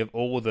reminded me of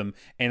all of them,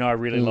 and I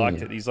really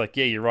liked it. He's like,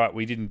 yeah, you're right.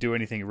 We didn't do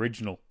anything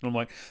original. And I'm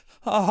like,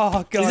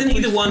 oh god. Isn't he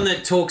the one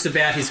that talks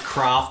about his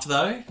craft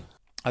though?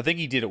 I think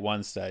he did at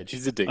one stage.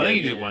 He's a dickhead. I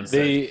think he did at one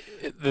stage.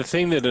 The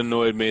thing that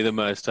annoyed me the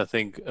most, I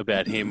think,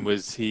 about him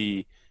was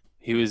he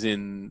was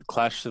in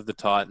Clash of the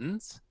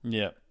Titans.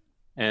 Yeah.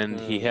 And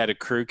he had a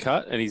crew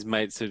cut, and his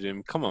mate said to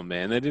him, come on,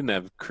 man, they didn't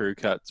have crew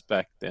cuts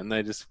back then.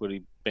 They just would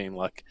have been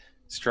like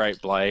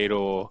straight blade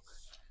or,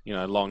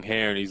 long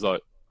hair. And he's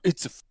like,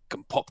 it's a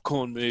fucking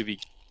popcorn movie.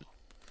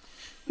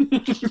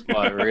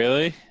 Like,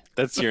 really?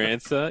 That's your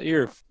answer?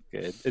 You're a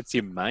fuckhead. It's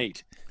your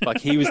mate. Like,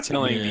 he was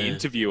telling the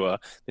interviewer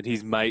that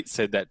his mate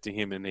said that to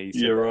him, and he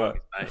said, you're right.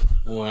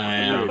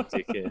 Wow. What a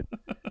dickhead.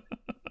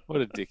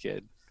 What a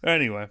dickhead.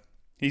 Anyway.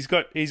 He's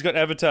got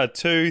Avatar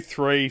 2,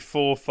 3,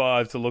 4,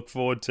 5 to look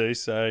forward to,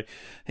 so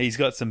he's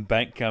got some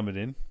bank coming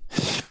in.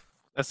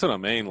 That's what I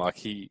mean. Like,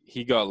 he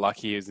got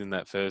lucky he was in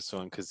that first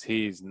one because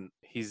his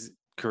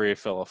career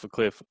fell off a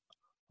cliff.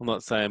 I'm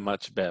not saying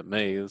much about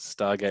me, the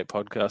Stargate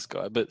podcast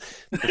guy, but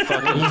the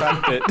fucking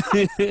fact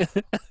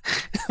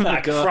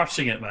that...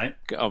 crushing it, mate.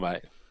 Oh,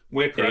 mate.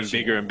 We're getting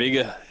bigger and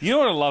bigger. You know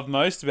what I love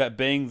most about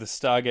being the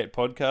Stargate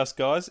podcast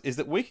guys is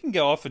that we can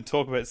go off and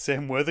talk about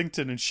Sam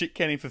Worthington and shit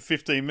canning for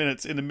 15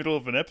 minutes in the middle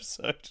of an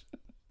episode.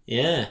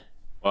 Yeah.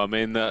 Well, I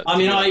mean,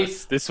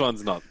 this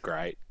one's not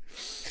great.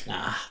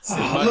 Nah.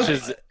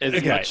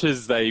 Much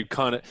as they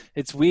kind of,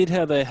 it's weird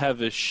how they have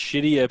a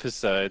shitty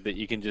episode that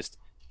you can just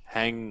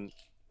hang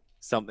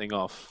something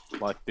off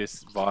like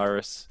this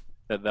virus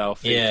that they'll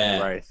feed to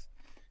the Wraith.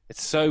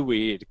 It's so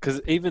weird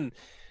because even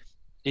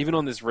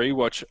on this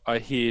rewatch, I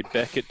hear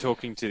Beckett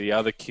talking to the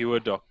other Cure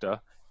doctor,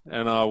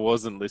 and I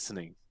wasn't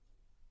listening.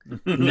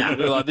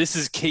 Like, this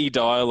is key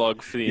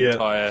dialogue for the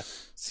entire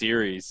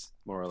series,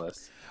 more or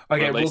less.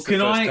 Okay, or at least the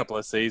first couple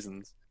of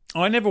seasons.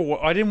 I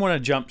didn't want to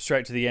jump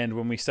straight to the end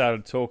when we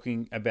started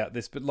talking about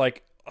this, but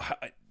like,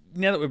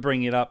 now that we're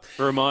bringing it up,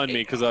 remind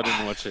me because I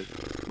didn't watch it.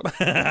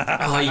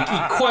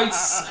 He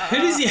quotes.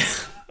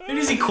 Who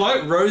does he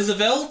quote?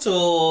 Roosevelt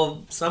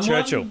or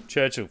someone?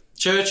 Churchill.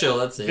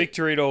 That's it.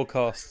 Victory at all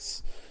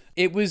costs.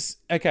 It was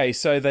okay.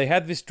 So they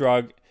had this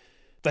drug.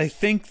 They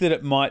think that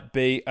it might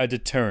be a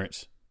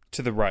deterrent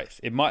to the Wraith.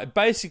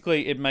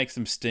 It makes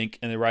them stink,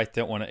 and the Wraith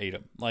don't want to eat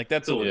them. Like,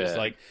 that's all it is.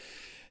 Like,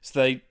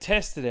 so they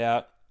test it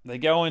out. They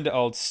go into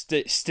old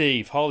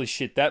Steve. Holy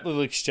shit, that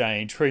little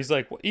exchange where he's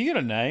like, "What, you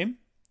got a name?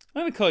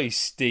 I'm going to call you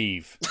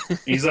Steve."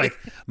 He's like,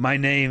 "My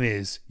name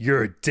is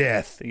You're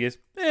Death." He goes,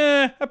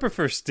 I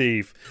prefer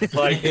Steve.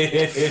 Like,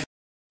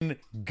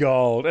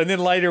 gold. And then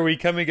later we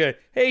come and go,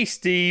 "Hey,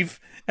 Steve."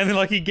 And then,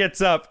 like, he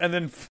gets up and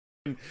then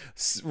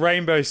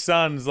Rainbow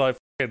Sun's like,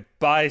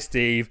 "Bye,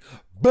 Steve."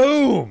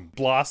 Boom!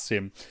 Blasts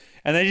him.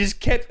 And they just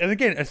kept, and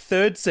again, a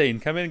third scene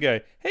come in and go,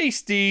 "Hey,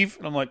 Steve."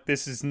 And I'm like,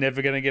 this is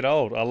never going to get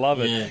old. I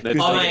love it. Yeah.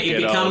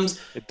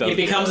 It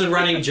becomes a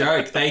running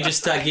joke. They just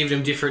start giving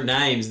him different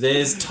names.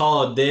 There's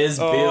Todd, there's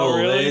Bill,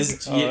 really?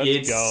 it's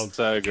gold.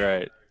 So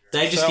great.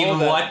 They just give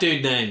him white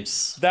dude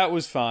names. That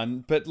was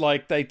fun, but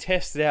like, they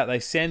test it out. They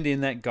send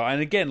in that guy.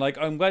 And again, like,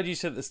 I'm glad you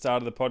said at the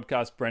start of the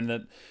podcast,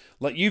 Brendan, that,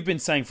 like you've been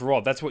saying for a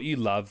while, that's what you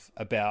love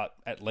about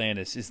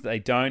Atlantis, is they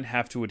don't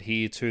have to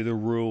adhere to the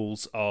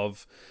rules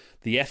of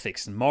the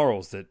ethics and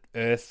morals that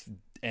Earth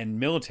and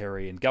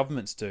military and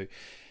governments do.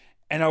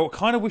 And I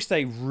kind of wish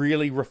they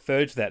really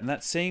referred to that. And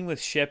that scene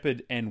with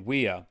Shepard and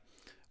Weir,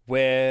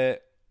 where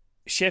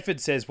Shepard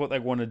says what they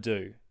want to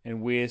do,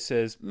 and Weir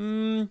says,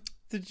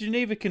 the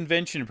Geneva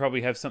Convention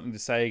probably have something to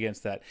say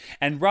against that.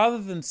 And rather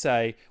than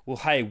say, well,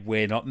 hey,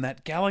 we're not in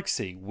that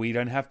galaxy, we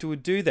don't have to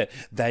do that,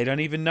 they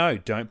don't even know,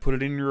 don't put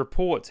it in your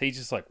reports. He's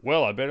just like,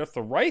 well, I bet if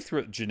the Wraith were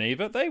at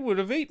Geneva, they would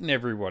have eaten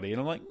everybody. And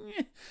I'm like,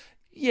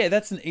 yeah,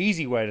 that's an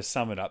easy way to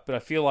sum it up. But I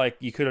feel like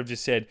you could have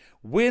just said,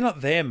 we're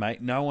not there,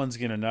 mate. No one's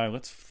going to know.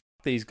 Let's f***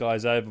 these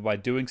guys over by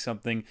doing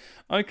something,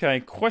 okay,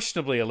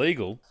 questionably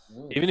illegal.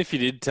 Even if you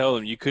did tell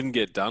them, you couldn't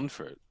get done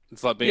for it.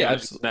 It's like being on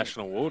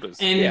national waters.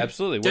 And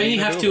absolutely. Don't you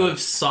have to have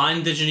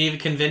signed the Geneva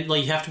Convention?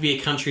 Like, you have to be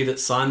a country that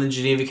signed the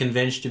Geneva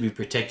Convention to be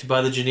protected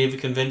by the Geneva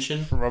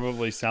Convention?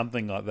 Probably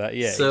something like that,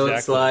 yeah. So exactly.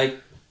 It's like,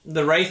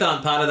 The Wraith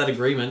aren't part of that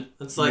agreement.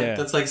 That's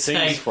like saying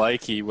seems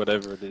flaky,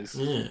 whatever it is.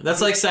 Yeah,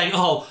 that's like saying,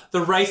 "Oh, the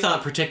Wraith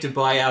aren't protected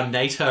by our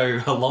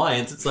NATO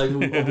alliance." It's like,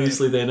 well,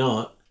 obviously they're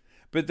not.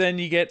 But then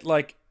you get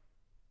like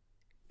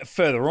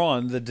further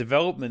on, the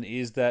development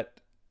is that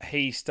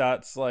he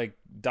starts like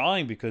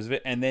dying because of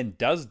it, and then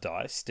does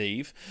die,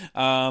 Steve.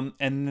 And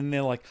then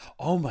they're like,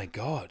 "Oh my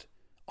god,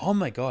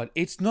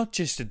 it's not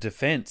just a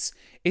defense;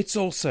 it's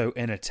also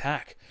an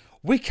attack.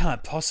 We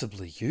can't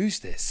possibly use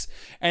this."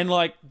 And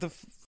like the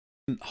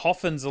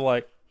Hoffins are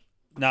like,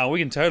 "No, we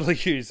can totally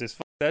use this.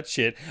 Fuck that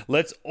shit.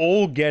 Let's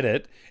all get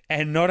it.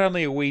 And not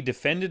only are we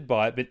defended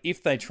by it, but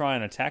if they try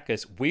and attack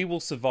us, we will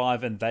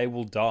survive and they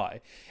will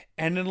die."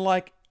 And then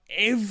like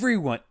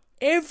everyone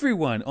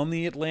on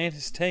the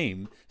Atlantis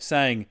team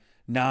saying,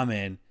 "Nah,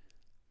 man,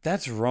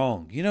 that's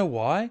wrong. You know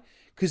why?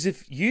 Because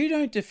if you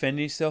don't defend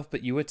yourself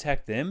but you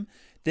attack them,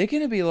 they're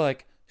going to be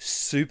like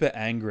super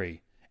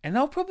angry and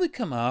they'll probably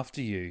come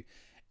after you.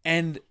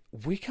 And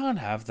we can't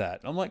have that."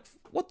 I'm like,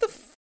 what the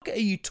fuck are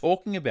you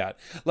talking about?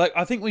 Like,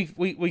 I think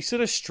we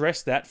sort of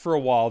stressed that for a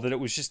while, that it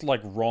was just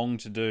like wrong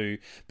to do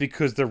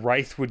because the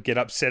Wraith would get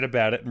upset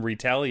about it and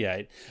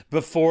retaliate,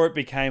 before it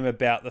became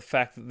about the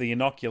fact that the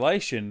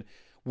inoculation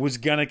was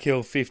going to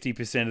kill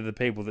 50% of the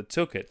people that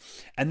took it.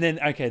 And then,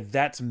 okay,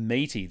 that's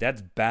meaty.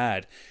 That's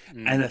bad.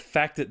 And the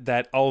fact that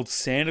that old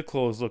Santa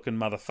Claus looking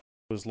motherfucker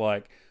was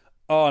like,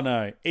 "Oh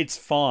no, it's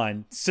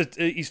fine." So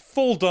he's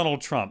full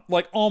Donald Trump.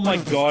 Like, oh my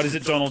God, is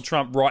it Donald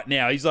Trump right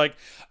now? He's like,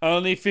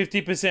 only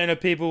 50% of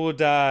people will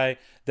die.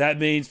 That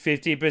means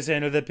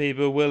 50% of the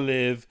people will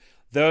live.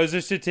 Those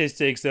are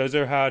statistics. Those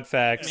are hard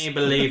facts.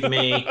 Believe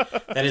me,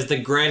 that is the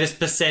greatest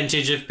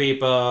percentage of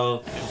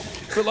people.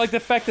 But like the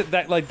fact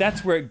that like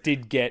that's where it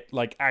did get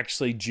like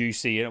actually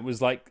juicy, and it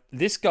was like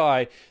this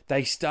guy.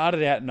 They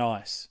started out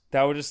nice.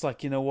 They were just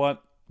like, you know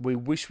what? We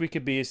wish we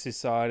could be a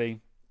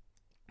society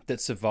that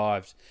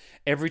survived.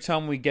 Every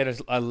time we get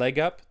a leg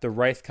up, the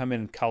Wraith come in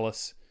and cull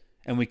us,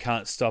 and we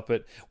can't stop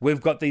it. We've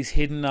got these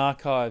hidden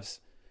archives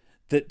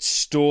that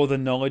store the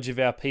knowledge of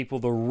our people.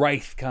 The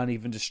Wraith can't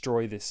even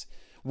destroy this.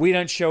 We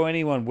don't show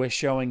anyone. We're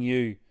showing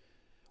you.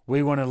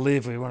 We want to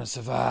live. We want to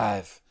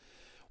survive.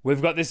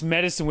 We've got this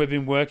medicine we've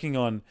been working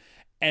on.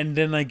 And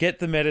then they get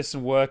the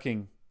medicine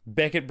working.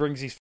 Beckett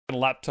brings his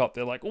laptop.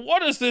 They're like,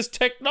 "What is this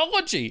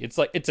technology?" It's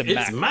like, it's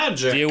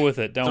magic. Deal with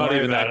it. Don't not worry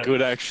even about that it.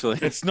 good, actually.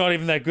 It's not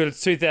even that good. It's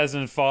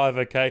 2005,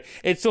 okay?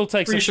 It still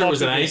takes Pretty sure it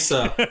was an disk.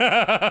 Acer.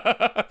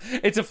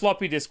 It's a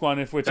floppy disk one,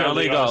 if we're It's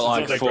only totally got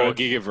honest. like 4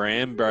 gig of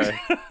RAM, bro.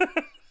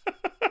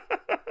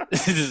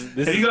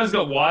 Have you guys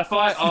got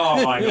Wi-Fi?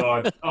 Oh my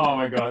god. Oh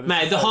my god.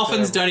 Mate, the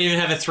Hoffins don't even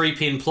have a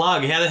 3-pin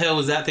plug. How the hell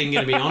was that thing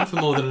going to be on for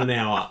more than an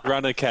hour?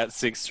 Run a Cat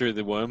 6 through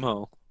the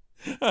wormhole.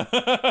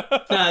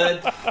 No,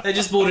 they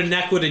just bought a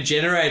Nakwita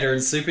generator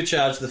and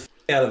supercharged the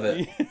out of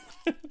it.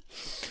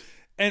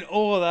 And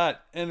all of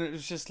that, and it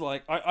was just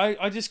like I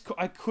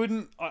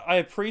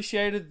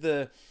appreciated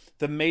the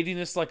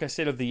meatiness, like I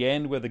said, of the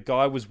end, where the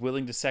guy was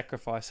willing to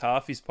sacrifice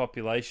half his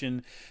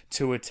population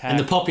to attack, and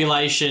the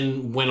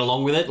population went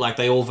along with it. Like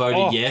they all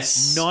voted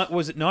yes.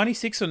 Was it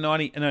 96 or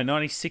 90? No,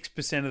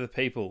 96% of the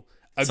people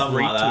Something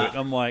agreed like to that. it.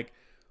 I'm like,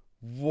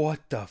 what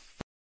the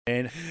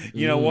man?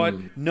 You know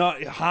what?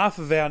 Not half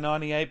of our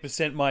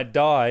 98% might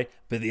die,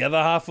 but the other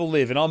half will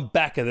live, and I'm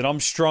backer that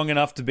I'm strong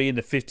enough to be in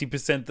the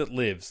 50% that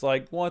lives.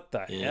 Like, what the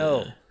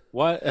hell?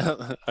 What?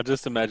 I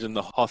just imagine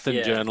the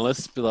Hotham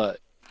journalists be like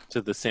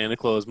to the Santa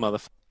Claus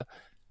motherfucker,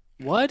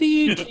 "Why do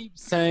you keep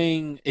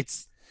saying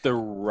it's the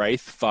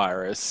Wraith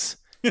virus?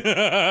 Like,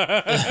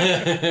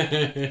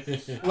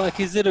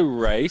 is it a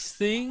race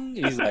thing?"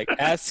 He's like,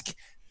 ask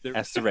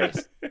the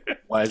race.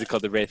 "Why is it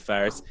called the Wraith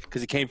virus?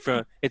 Because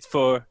it's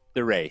for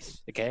the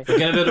Wraith, okay? We're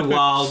going to build a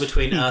wall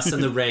between us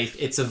and the Wraith.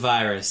 It's a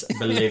virus,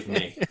 believe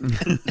me."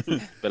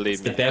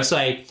 Believe me. The best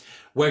way.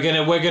 We're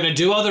gonna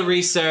do all the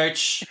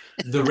research.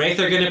 The Wraith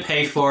are gonna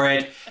pay for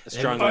it. A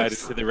strong word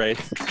to the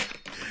Wraith.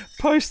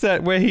 Post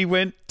that where he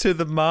went to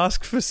the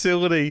mask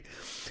facility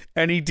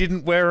and he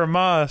didn't wear a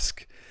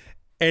mask,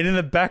 and in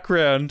the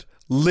background,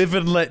 "Live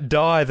and Let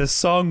Die," the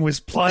song was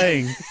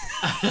playing.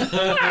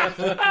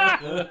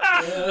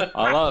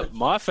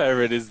 My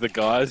favorite is the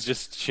guy's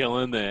just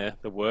chilling there,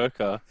 the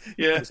worker.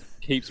 Yeah. Just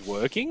keeps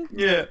working.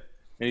 Yeah.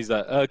 And he's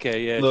like,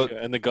 "Okay, yeah, Look. sure."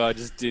 And the guy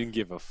just didn't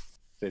give a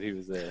that he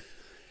was there.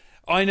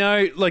 I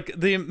know, like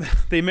the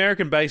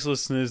American-based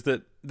listeners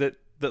that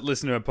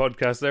listen to our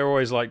podcast, they're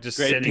always like just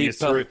Great sending us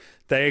people. through.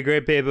 They are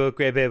great people.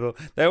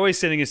 They're always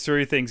sending us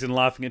through things and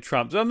laughing at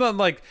Trump. So I'm not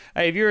like,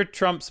 hey, if you're a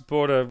Trump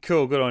supporter,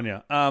 cool, good on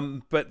you.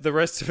 But the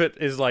rest of it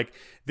is like,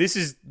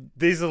 these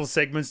little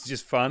segments are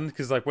just fun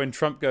because like when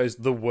Trump goes,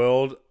 "The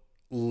world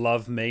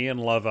love me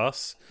and love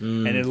us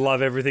and it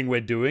love everything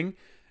we're doing."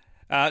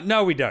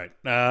 No, we don't.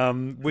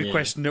 We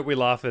question it. We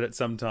laugh at it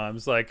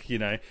sometimes. Like, you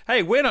know,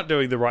 hey, we're not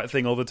doing the right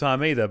thing all the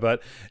time either.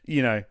 But,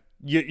 you know,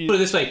 Put it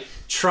this way: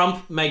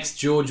 Trump makes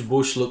George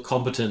Bush look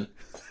competent.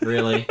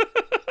 Really,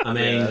 I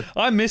mean,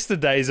 I miss the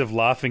days of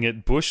laughing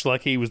at Bush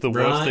like he was the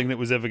worst thing that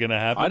was ever going to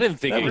happen. I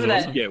didn't think it was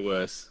Remember going to get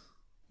worse.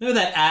 remember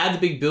that ad, the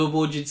big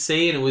billboard you'd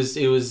see, and it was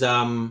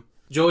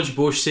George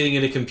Bush sitting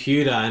at a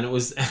computer, and it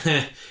was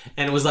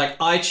like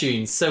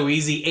iTunes, so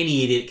easy,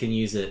 any idiot can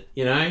use it,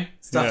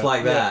 stuff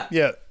like that.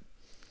 Yeah.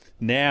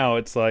 Now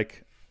it's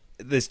like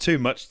there's too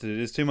much to do.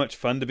 There's too much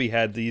fun to be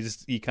had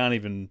that you can't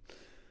even.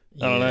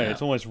 I don't know.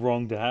 It's almost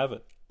wrong to have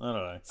it. I don't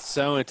know. It's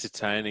so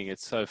entertaining.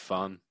 It's so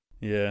fun.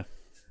 Yeah.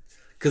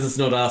 Because it's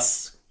not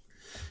us.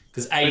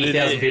 Because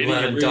 80,000 people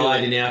haven't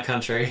died in our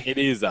country. It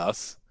is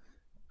us.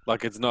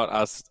 Like, it's not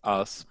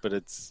us, but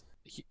it's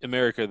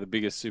America, the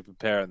biggest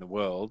superpower in the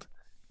world,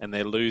 and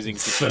they're losing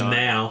to for China.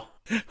 now.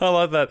 I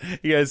like that.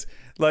 He goes,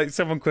 like,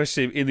 someone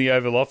questioned him in the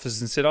Oval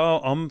Office and said,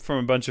 I'm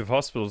from a bunch of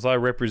hospitals. I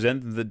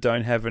represent them that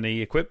don't have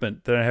any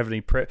equipment. They don't have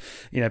any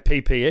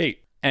PPE.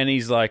 And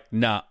he's like,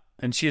 nah.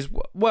 And she goes,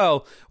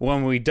 well,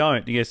 when we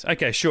don't. He goes,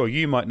 okay, sure,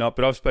 you might not,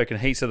 but I've spoken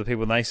to heaps of other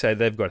people and they say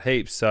they've got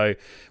heaps, so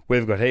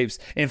we've got heaps.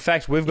 In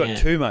fact, we've got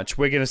too much.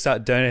 We're going to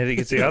start donating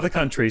it to other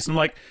countries. I'm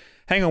like,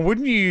 hang on,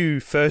 wouldn't you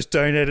first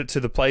donate it to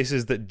the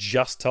places that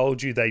just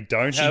told you they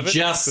don't have it? She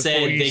just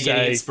said they're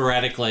getting it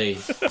sporadically.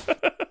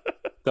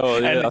 Oh,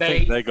 yeah, I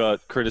think they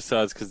got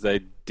criticised because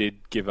they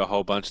did give a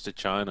whole bunch to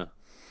China.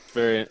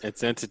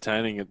 It's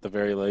entertaining at the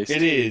very least.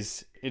 It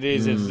is. It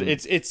is.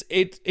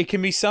 It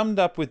can be summed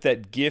up with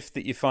that gif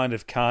that you find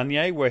of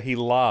Kanye where he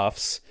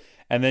laughs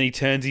and then he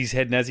turns his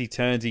head, and as he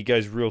turns, he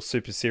goes real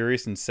super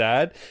serious and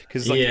sad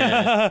because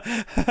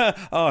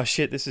oh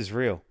shit, this is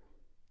real.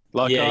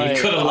 Like, you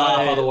couldn't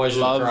laugh, otherwise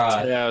you'd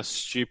cry. How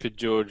stupid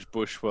George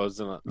Bush was,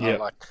 and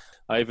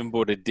I even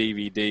bought a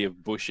DVD of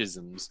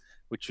Bushisms,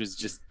 which was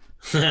just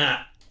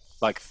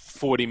like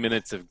 40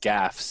 minutes of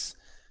gaffes.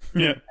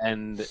 Yeah.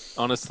 And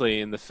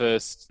honestly, in the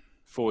first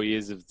 4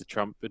 years of the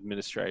Trump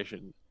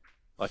administration,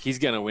 like, he's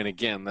going to win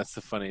again. That's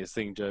the funniest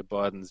thing. Joe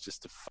Biden's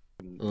just a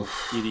fucking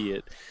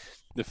idiot.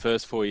 The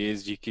first 4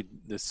 years,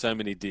 there's so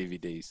many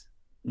DVDs.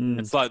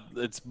 It's like,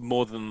 it's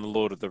more than the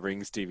Lord of the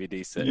Rings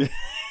DVD set. Yeah.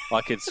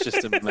 Like, it's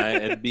just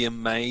it'd be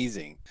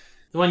amazing.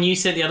 The one you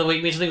said the other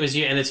week, Mitch, I think it was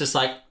you, and it's just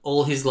like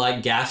all his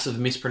like gaffes of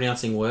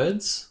mispronouncing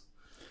words.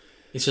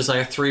 It's just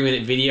like a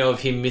 3-minute video of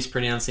him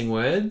mispronouncing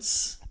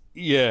words.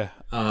 Yeah.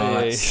 Oh,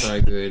 it's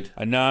so good.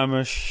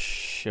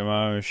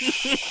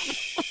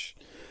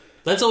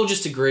 Let's all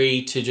just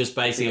agree to just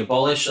basically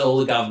abolish all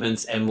the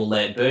governments, and we'll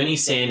let Bernie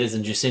Sanders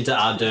and Jacinda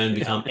Ardern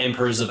become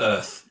emperors of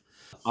Earth.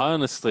 I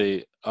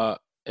honestly, I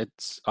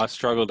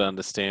struggle to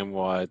understand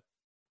why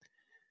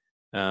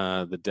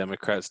the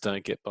Democrats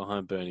don't get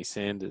behind Bernie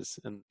Sanders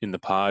in the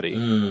party,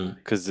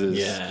 because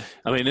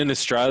I mean, in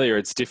Australia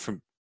it's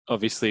different.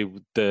 Obviously,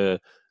 the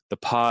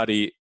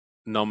party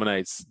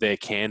nominates their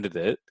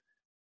candidate,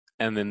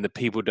 and then the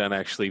people don't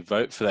actually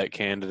vote for that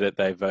candidate.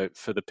 They vote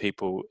for the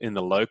people in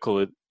the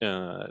local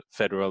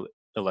federal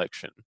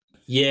election.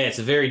 Yeah, it's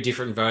a very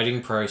different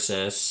voting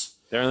process.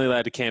 They're only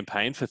allowed to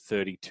campaign for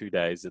 32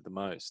 days at the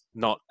most,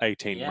 not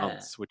 18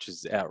 months, which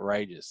is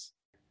outrageous.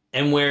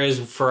 And whereas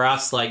for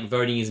us, like,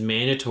 voting is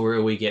mandatory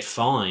or we get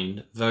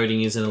fined,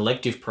 voting is an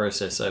elective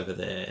process over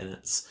there. And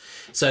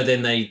so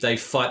then they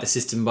fight the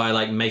system by,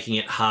 like, making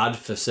it hard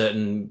for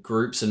certain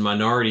groups and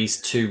minorities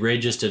to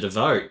register to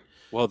vote.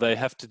 Well, they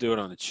have to do it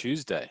on a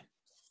Tuesday.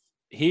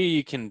 Here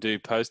you can do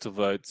postal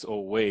votes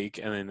all week,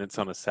 and then it's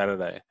on a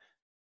Saturday.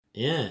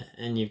 Yeah,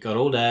 and you've got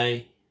all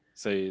day.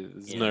 So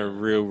there's no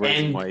real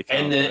reason why you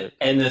can't vote.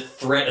 And the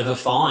threat of a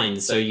fine,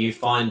 so you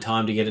find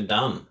time to get it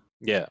done.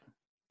 Yeah.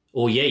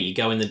 Or, you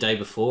go in the day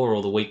before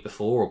or the week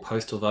before, or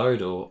postal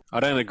vote. Or I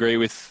don't agree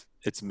with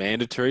it's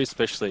mandatory,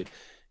 especially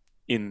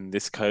in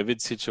this COVID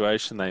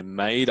situation. They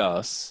made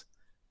us,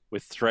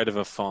 with threat of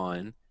a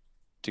fine,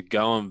 to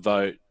go and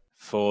vote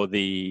for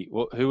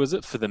who was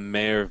it? For the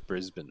mayor of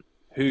Brisbane.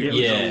 It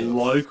was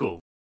local.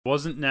 It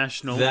wasn't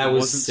national. That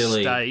was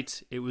silly.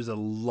 State. It was a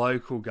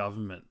local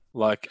government.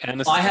 Like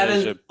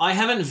Anastasia. I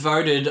haven't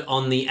voted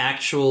on the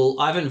actual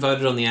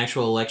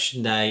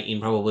election day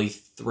in probably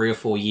 3 or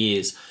 4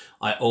 years.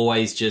 I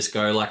always just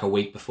go like a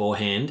week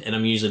beforehand, and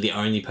I'm usually the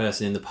only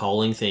person in the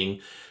polling thing.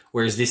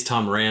 Whereas this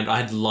time around, I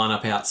had to line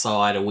up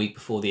outside a week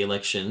before the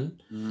election,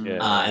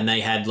 and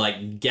they had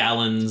like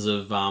gallons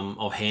of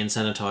hand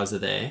sanitizer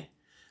there,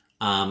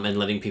 and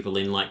letting people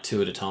in like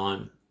 2 at a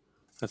time.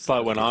 It's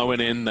like when I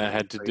went in, they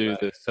had to do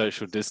the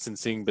social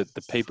distancing, but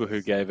the people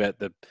who gave out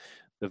the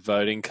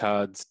voting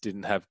cards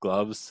didn't have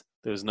gloves.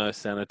 There was no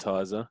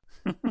sanitizer.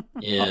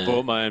 I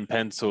bought my own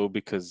pencil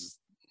because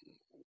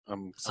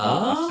I'm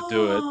smart enough to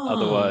do it.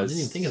 Otherwise, I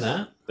didn't think of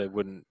that. They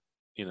wouldn't,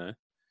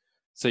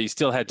 So you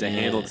still had to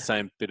handle the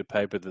same bit of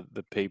paper that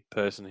the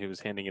person who was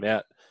handing it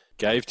out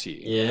gave to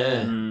you.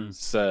 Yeah.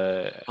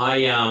 So I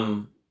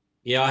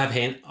had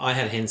hand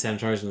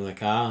sanitizer in the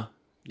car.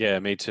 Yeah,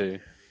 me too.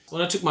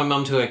 When I took my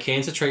mum to her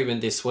cancer treatment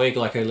this week,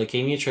 like her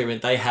leukemia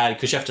treatment, they had,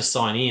 because you have to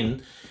sign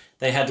in,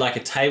 they had like a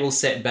table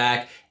set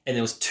back, and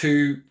there was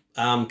 2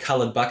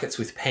 coloured buckets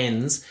with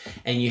pens,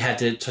 and you had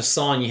to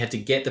sign. You had to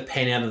get the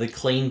pen out of the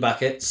clean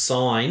bucket,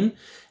 sign,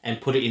 and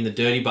put it in the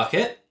dirty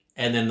bucket,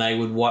 and then they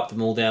would wipe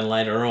them all down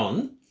later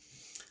on,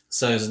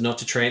 so as not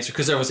to transfer,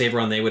 because obviously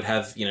everyone there would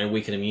have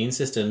weakened immune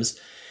systems.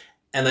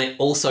 And they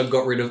also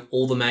got rid of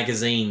all the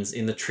magazines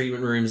in the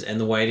treatment rooms and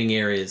the waiting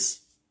areas.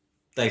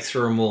 they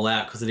threw them all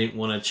out because they didn't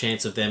want a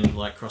chance of them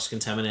like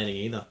cross-contaminating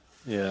either.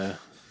 Yeah.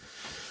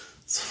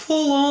 It's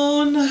full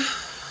on.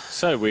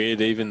 So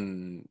weird,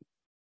 even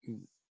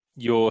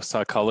your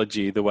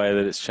psychology, the way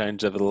that it's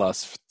changed over the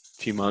last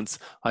few months.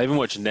 I even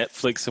watch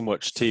Netflix and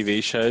watch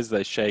TV shows.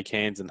 They shake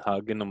hands and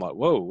hug, and I'm like,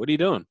 whoa, what are you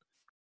doing?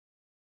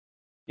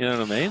 You know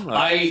what I mean?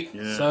 Like,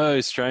 so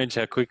strange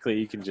how quickly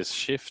you can just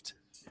shift.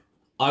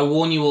 I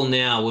warn you all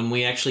now, when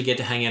we actually get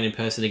to hang out in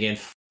person again,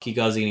 you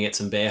guys are going to get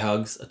some bear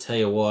hugs. I tell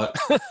you what,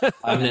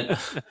 I haven't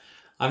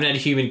had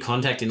human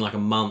contact in like a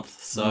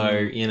month, so,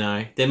 you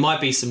know, there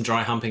might be some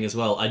dry humping as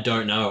well. I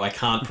don't know. I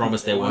can't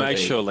promise there won't be. Make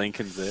sure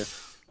Lincoln's there.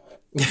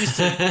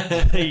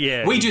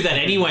 Yeah. We do that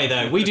anyway,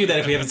 though. We do that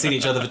if we haven't seen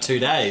each other for 2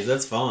 days.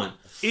 That's fine.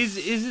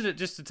 Isn't it,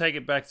 just to take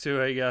it back to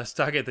a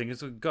Stargate thing,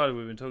 it's, God,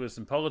 we've been talking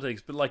some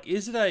politics, but like,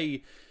 is it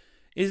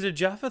a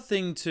Jaffa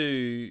thing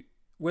to,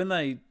 when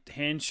they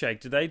handshake,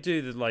 do they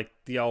do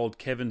the old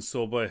Kevin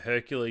Sorbo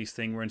Hercules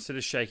thing where instead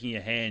of shaking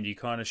your hand, you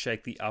kind of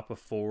shake the upper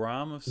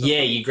forearm of something?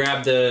 Yeah, you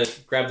grab the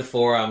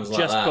forearms like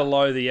just that.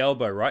 below the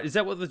elbow, right? Is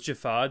that what the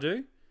Jafar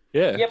do?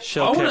 Yeah, yep.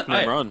 Shell captain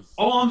and run.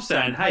 All I'm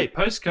saying, hey,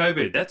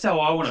 post-COVID, that's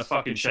how I want to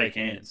fucking shake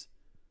hands.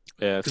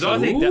 Yeah, because I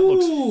think that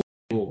looks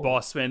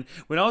boss, man.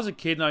 When I was a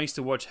kid and I used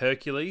to watch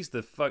Hercules,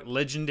 the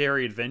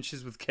legendary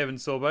adventures with Kevin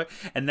Sorbo,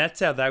 and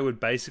that's how they would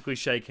basically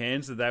shake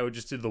hands, that they would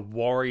just do the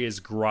warrior's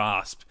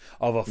grasp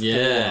of a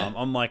forearm.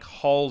 I'm like,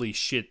 holy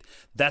shit,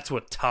 that's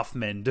what tough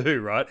men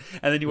do, right?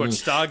 And then you watch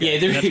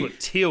Stargate, and that's what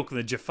Teal'c and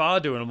the Jafar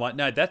do, and I'm like,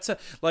 no, that's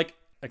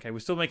okay, we're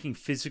still making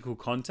physical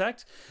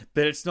contact,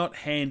 but it's not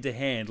hand to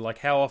hand. Like,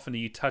 how often are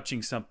you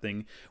touching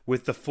something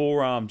with the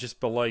forearm just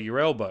below your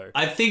elbow?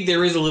 I think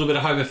there is a little bit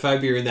of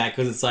homophobia in that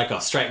because it's like, oh,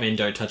 straight men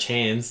don't touch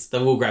hands. They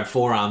will grab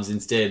forearms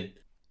instead.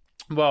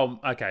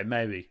 Well, okay,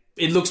 maybe.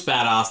 It looks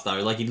badass,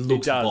 though. Like, it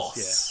looks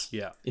boss.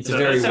 Yeah. It's a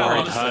very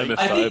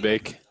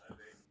homophobic.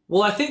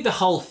 I think the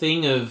whole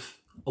thing of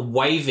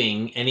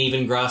waving and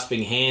even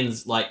grasping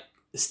hands, like,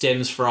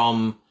 stems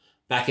from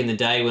back in the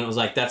day when it was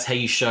like, that's how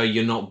you show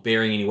you're not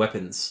bearing any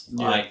weapons.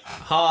 Yeah. Like,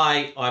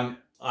 hi,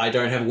 I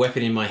don't have a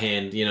weapon in my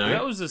hand, you know?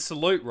 That was the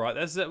salute, right?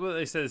 That's what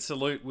they said. The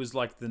salute was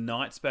like the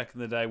knights back in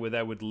the day where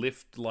they would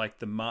lift like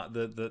the not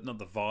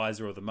the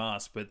visor or the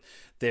mask, but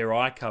their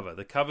eye cover,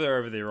 the cover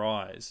over their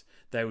eyes.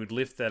 They would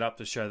lift that up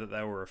to show that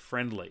they were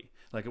friendly.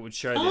 Like, it would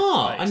show their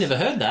face. I never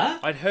heard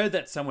that. I'd heard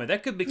that somewhere.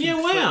 That could be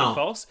completely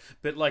false.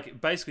 But, like,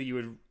 basically you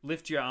would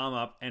lift your arm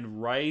up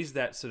and raise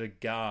that sort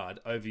of guard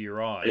over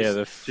your eyes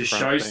to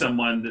show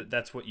someone that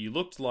that's what you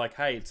looked like.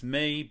 Hey, it's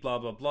me, blah,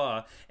 blah,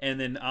 blah.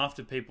 And then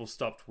after people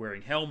stopped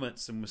wearing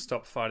helmets and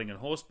stopped fighting on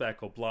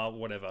horseback or blah,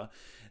 whatever,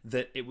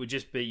 that it would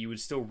just be, you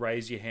would still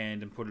raise your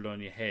hand and put it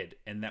on your head.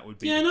 And that would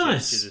be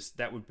nice.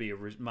 That would be a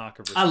mark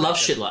of respect. I love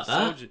shit like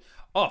that.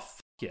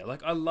 Yeah.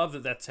 Like, I love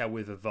that that's how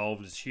we've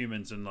evolved as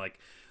humans and, like,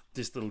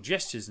 just little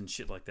gestures and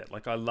shit like that.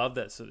 Like, I love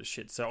that sort of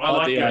shit. So I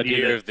like the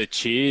idea of the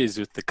cheers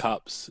with the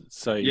cups.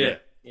 So you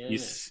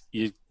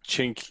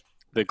chink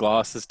the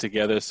glasses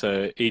together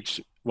so each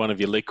one of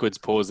your liquids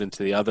pours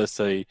into the other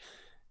so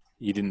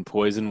you didn't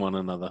poison one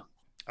another.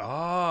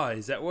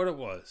 Is that what it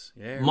was?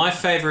 Yeah. My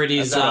favourite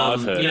is,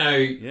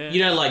 you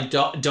know, like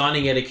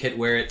dining etiquette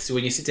where it's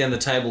when you sit down at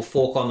the table,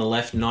 fork on the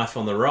left, knife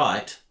on the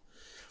right.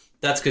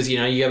 That's because, you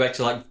know, you go back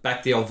to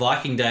back the old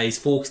Viking days,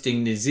 forks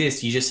didn't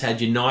exist. You just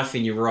had your knife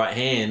in your right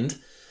hand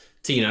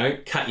to, you know,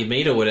 cut your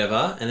meat or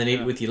whatever, and then eat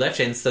it with your left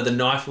hand. So the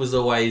knife was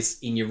always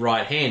in your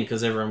right hand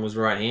because everyone was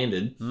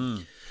right-handed.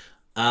 And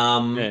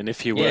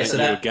if you weren't, you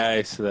were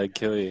gay, so they'd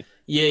kill you.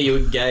 Yeah, you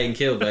were gay and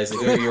killed,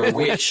 basically. You're a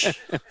witch.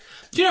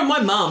 Do you know,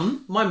 my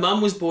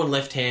mum was born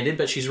left-handed,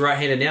 but she's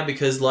right-handed now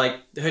because, like,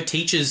 her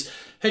teachers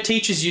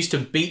used to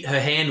beat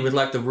her hand with,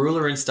 like, the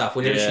ruler and stuff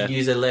whenever she'd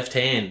use her left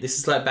hand. This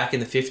is, like, back in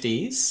the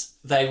 50s.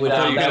 They would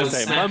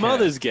say, my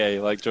mother's gay,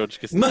 like George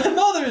Costanza. My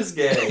mother is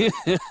gay.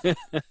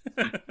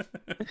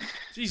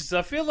 Jesus,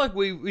 I feel like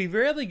we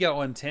rarely go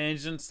on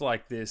tangents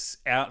like this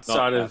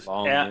outside of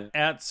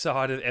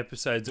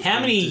episodes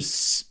that we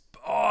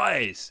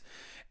despise.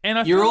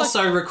 And you're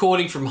also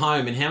recording from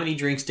home, and how many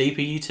drinks deep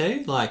are you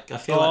two? Like, I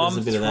feel like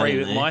there's a bit of that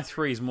in there. My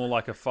 3 is more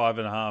like a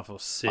 5.5 or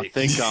 6. I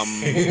think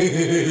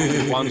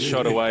I'm one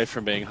shot away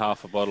from being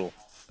half a bottle.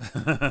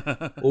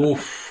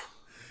 Oof.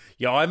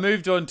 Yeah, I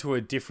moved on to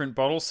a different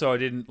bottle, so I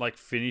didn't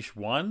finish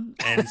one,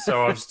 and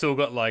so I've still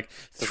got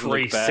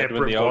 3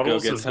 separate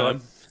bottles.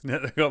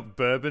 They've got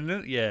bourbon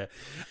in it, yeah.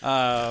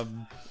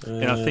 And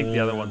I think the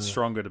other one's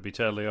stronger, to be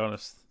totally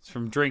honest.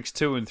 From drinks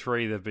 2 and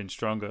 3, they've been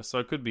stronger, so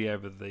it could be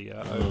over the.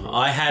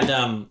 I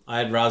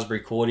had raspberry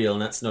cordial,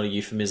 and that's not a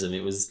euphemism.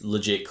 It was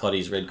legit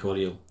Coddy's red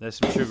cordial. There's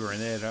some sugar in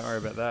there. Don't worry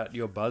about that.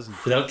 You're buzzing.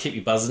 That'll keep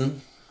you buzzing.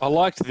 I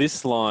liked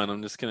this line.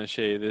 I'm just going to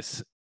show you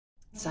this.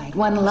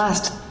 One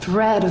last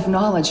thread of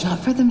knowledge, not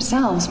for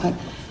themselves, but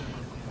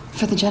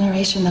for the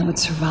generation that would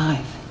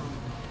survive.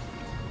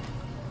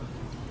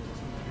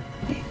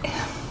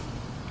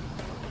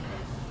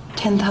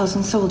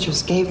 10,000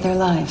 soldiers gave their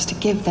lives to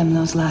give them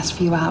those last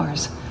few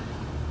hours.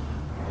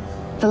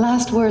 The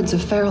last words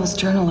of Farrell's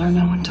journal are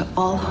known to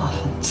all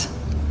Hoffins.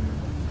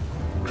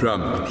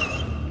 Trumpets.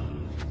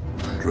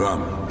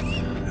 drums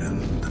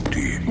in the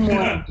deep.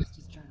 More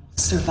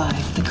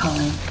survived the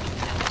calling.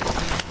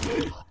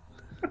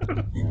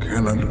 You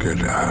cannot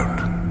get out.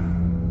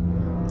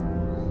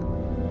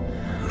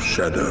 The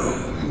shadow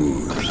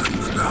moves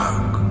in the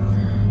dark.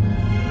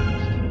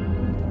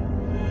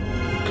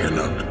 You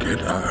cannot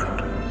get out.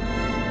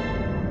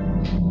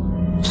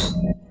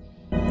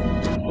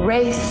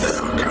 Race. They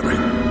are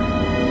coming.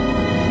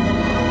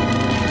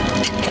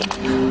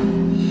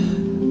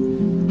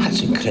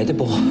 That's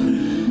incredible.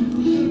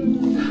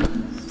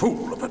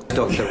 Fool of a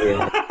Dr.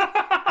 Real.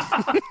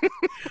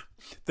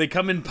 They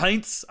come in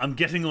paints. I'm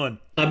getting on.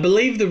 I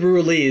believe the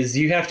rule is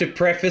you have to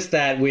preface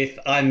that with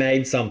 "I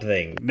made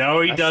something."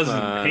 No, he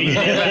doesn't. He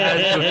never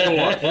has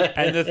before.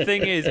 And the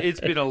thing is, it's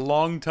been a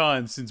long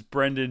time since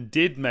Brendan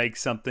did make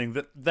something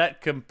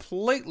that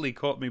completely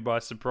caught me by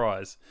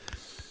surprise.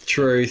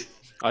 Truth.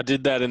 I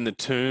did that in the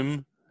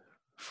tomb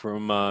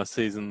from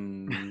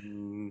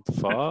season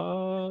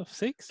 5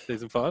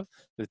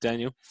 with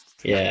Daniel.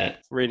 Yeah.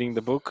 Reading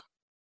the book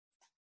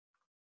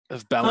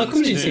of I Balance.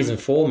 could have been season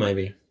 4,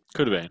 maybe.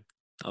 Could have been.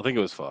 I think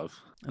it was 5.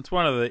 It's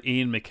one of the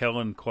Ian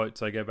McKellen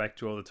quotes I go back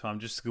to all the time,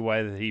 just the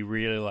way that he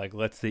really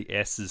lets the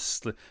S's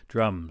slip.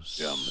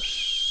 Drums.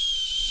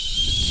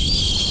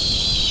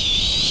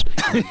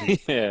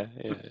 yeah.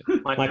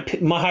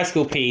 My high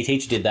school PE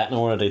teacher did that, and I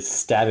wanted to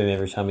stab him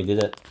every time he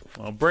did it.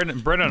 Well,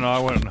 Brendan and I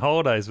went on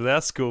holidays with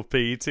our school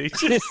PE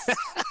teachers. Oh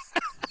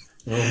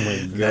my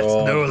god. That's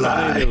no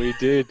lie. Yeah, we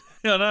did.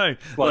 I know.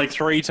 Like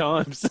 3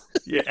 times.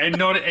 Yeah, and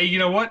you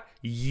know what?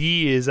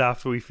 Years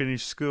after we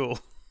finished school.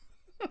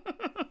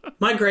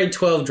 My grade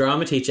 12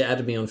 drama teacher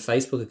added me on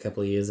Facebook a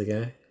couple of years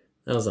ago.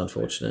 That was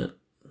unfortunate.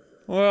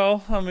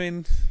 Well, I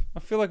mean, I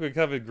feel like we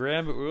covered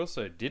ground, but we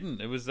also didn't.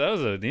 That was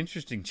an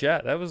interesting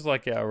chat. That was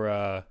like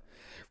our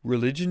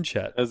religion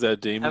chat. That was our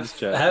demons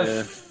chat.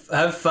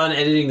 Have fun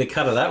editing the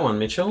cut of that one,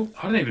 Mitchell.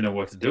 I don't even know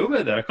what to do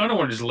about that. I kind of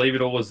want to just leave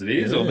it all as it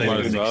is, or maybe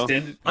we can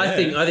extend it. I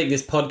think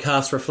this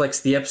podcast reflects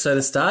the episode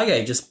of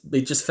Stargate.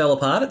 It just fell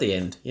apart at the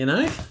end, you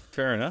know?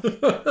 Fair enough.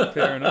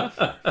 Fair enough.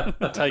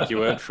 I'll take your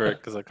word for it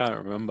because I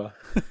can't remember.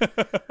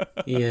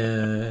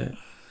 Yeah.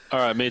 All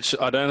right, Mitch,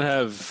 I don't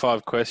have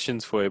 5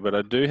 questions for you, but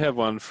I do have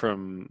one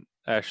from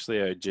Ashley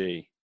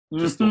OG.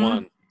 Just the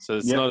one. So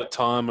it's not a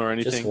time or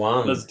anything. Just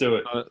one. Let's do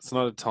it. It's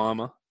not a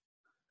timer.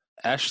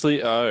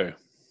 Ashley O.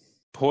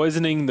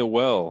 Poisoning the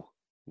Well.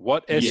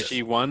 What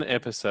SG1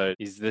 episode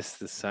is this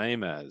the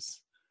same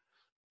as?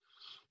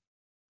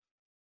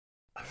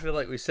 I feel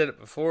like we said it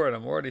before and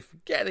I'm already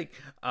forgetting.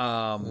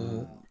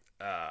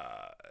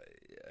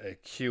 A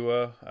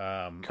cure.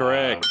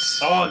 Correct.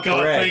 Oh, God,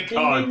 Correct. thank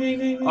God.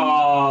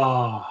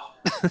 Oh.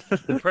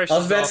 The pressure's I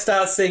was about to off.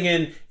 start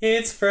singing,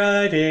 "It's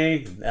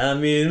Friday,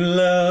 I'm in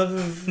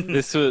love."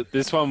 This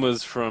one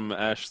was from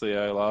Ashley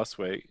O last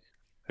week,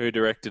 who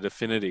directed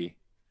Affinity.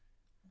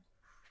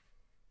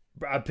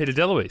 Peter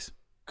DeLuise.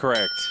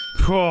 Correct.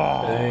 Oh,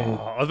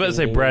 I was about to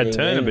say Brad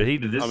Turner, but he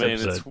did this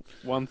episode. It's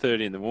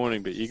 1:30 in the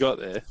morning, but you got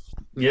there.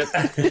 Yep.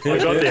 I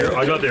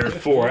got there at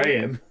 4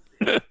 a.m.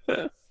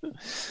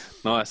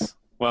 Nice.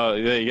 Well,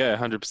 there you go,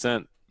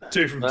 100%.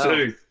 2 from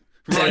 2.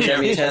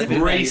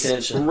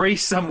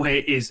 Reese somewhere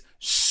is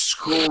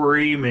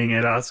screaming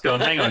at us,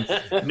 going, hang on.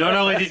 Not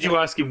only did you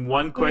ask him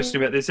one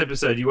question about this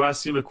episode, you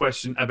asked him a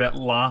question about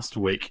last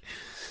week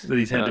that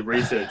he's had to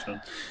research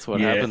on. That's what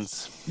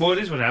happens. Well, it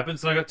is what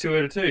happens, and I got 2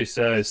 out of 2,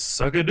 so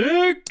suck a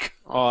dick.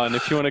 Oh, and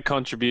if you want to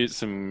contribute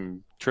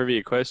some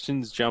trivia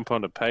questions, jump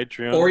onto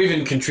Patreon. Or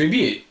even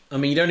contribute. I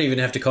mean, you don't even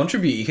have to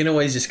contribute. You can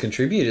always just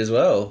contribute as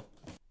well.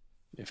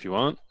 If you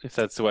want, if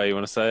that's the way you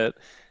want to say it.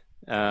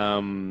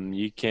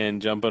 You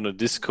can jump onto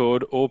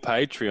Discord or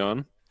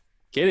Patreon.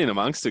 Get in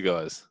amongst the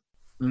guys.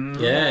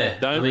 Yeah.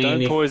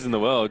 Don't poison the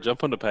well.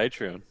 Jump onto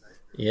Patreon.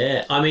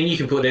 Yeah. I mean, you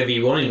can put whatever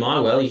you want in my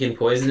well. You can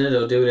poison it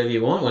or do whatever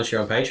you want once you're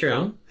on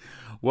Patreon.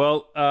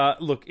 Well,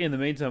 look, in the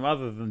meantime,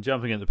 other than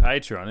jumping at the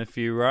Patreon, if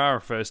you are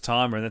a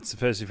first-timer and that's the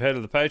first you've heard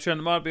of the Patreon,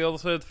 it might be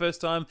also the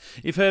first time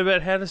you've heard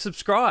about how to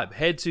subscribe.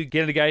 Head to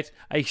Get Into Gate,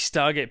 a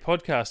Stargate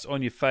podcast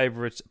on your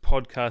favourite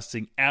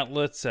podcasting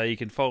outlets. You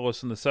can follow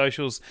us on the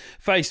socials,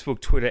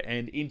 Facebook, Twitter,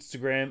 and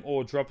Instagram,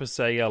 or drop us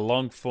a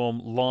long-form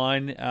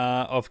line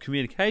of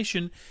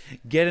communication,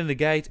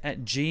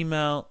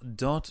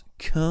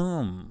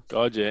 getintogate@gmail.com.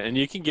 God, yeah. And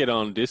you can get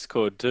on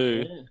Discord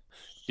too. Yeah.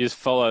 Just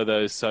follow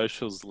those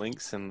socials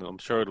links, and I'm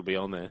sure it'll be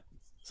on there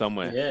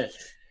somewhere. Yeah,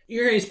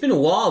 it's been a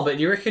while, but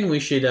you reckon we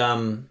should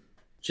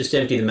just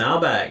empty the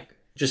mailbag?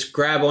 Just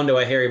grab onto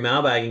a hairy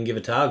mailbag and give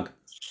a tug.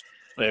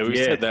 Yeah, we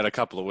said that a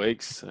couple of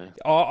weeks. So.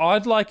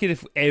 I'd like it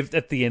if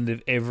at the end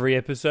of every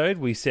episode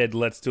we said,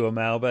 "Let's do a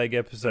mailbag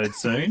episode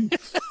soon."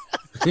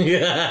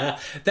 Yeah,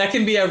 that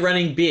can be a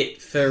running bit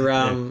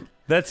for.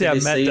 That's for our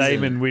this Matt season.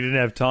 Damon. We didn't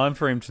have time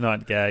for him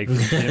tonight gag.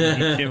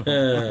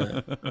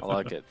 I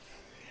like it.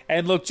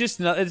 And look, this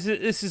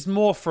is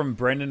more from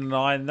Brendan and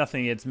I.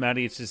 Nothing against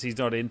Matty, it's just he's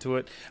not into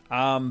it.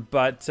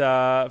 But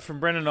from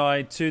Brendan and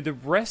I to the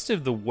rest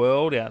of the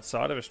world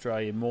outside of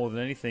Australia, more than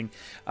anything,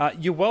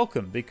 you're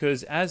welcome,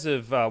 because as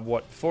of,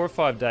 4 or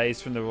 5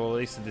 days from the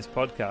release of this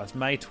podcast,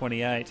 May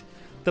 28,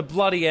 The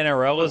bloody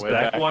NRL is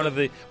back. back.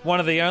 One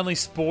of the only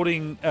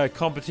sporting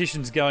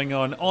competitions going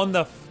on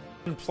the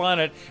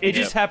planet. It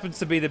just happens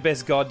to be the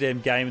best goddamn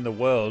game in the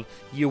world.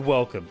 You're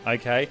welcome,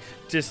 okay?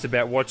 Just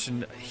about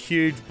watching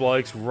huge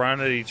blokes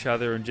run at each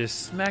other and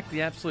just smack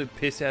the absolute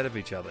piss out of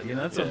each other. You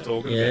know, that's what I'm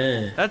talking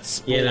about. That's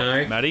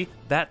sport, Matty.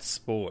 That's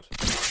sport.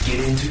 Get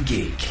into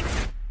geek.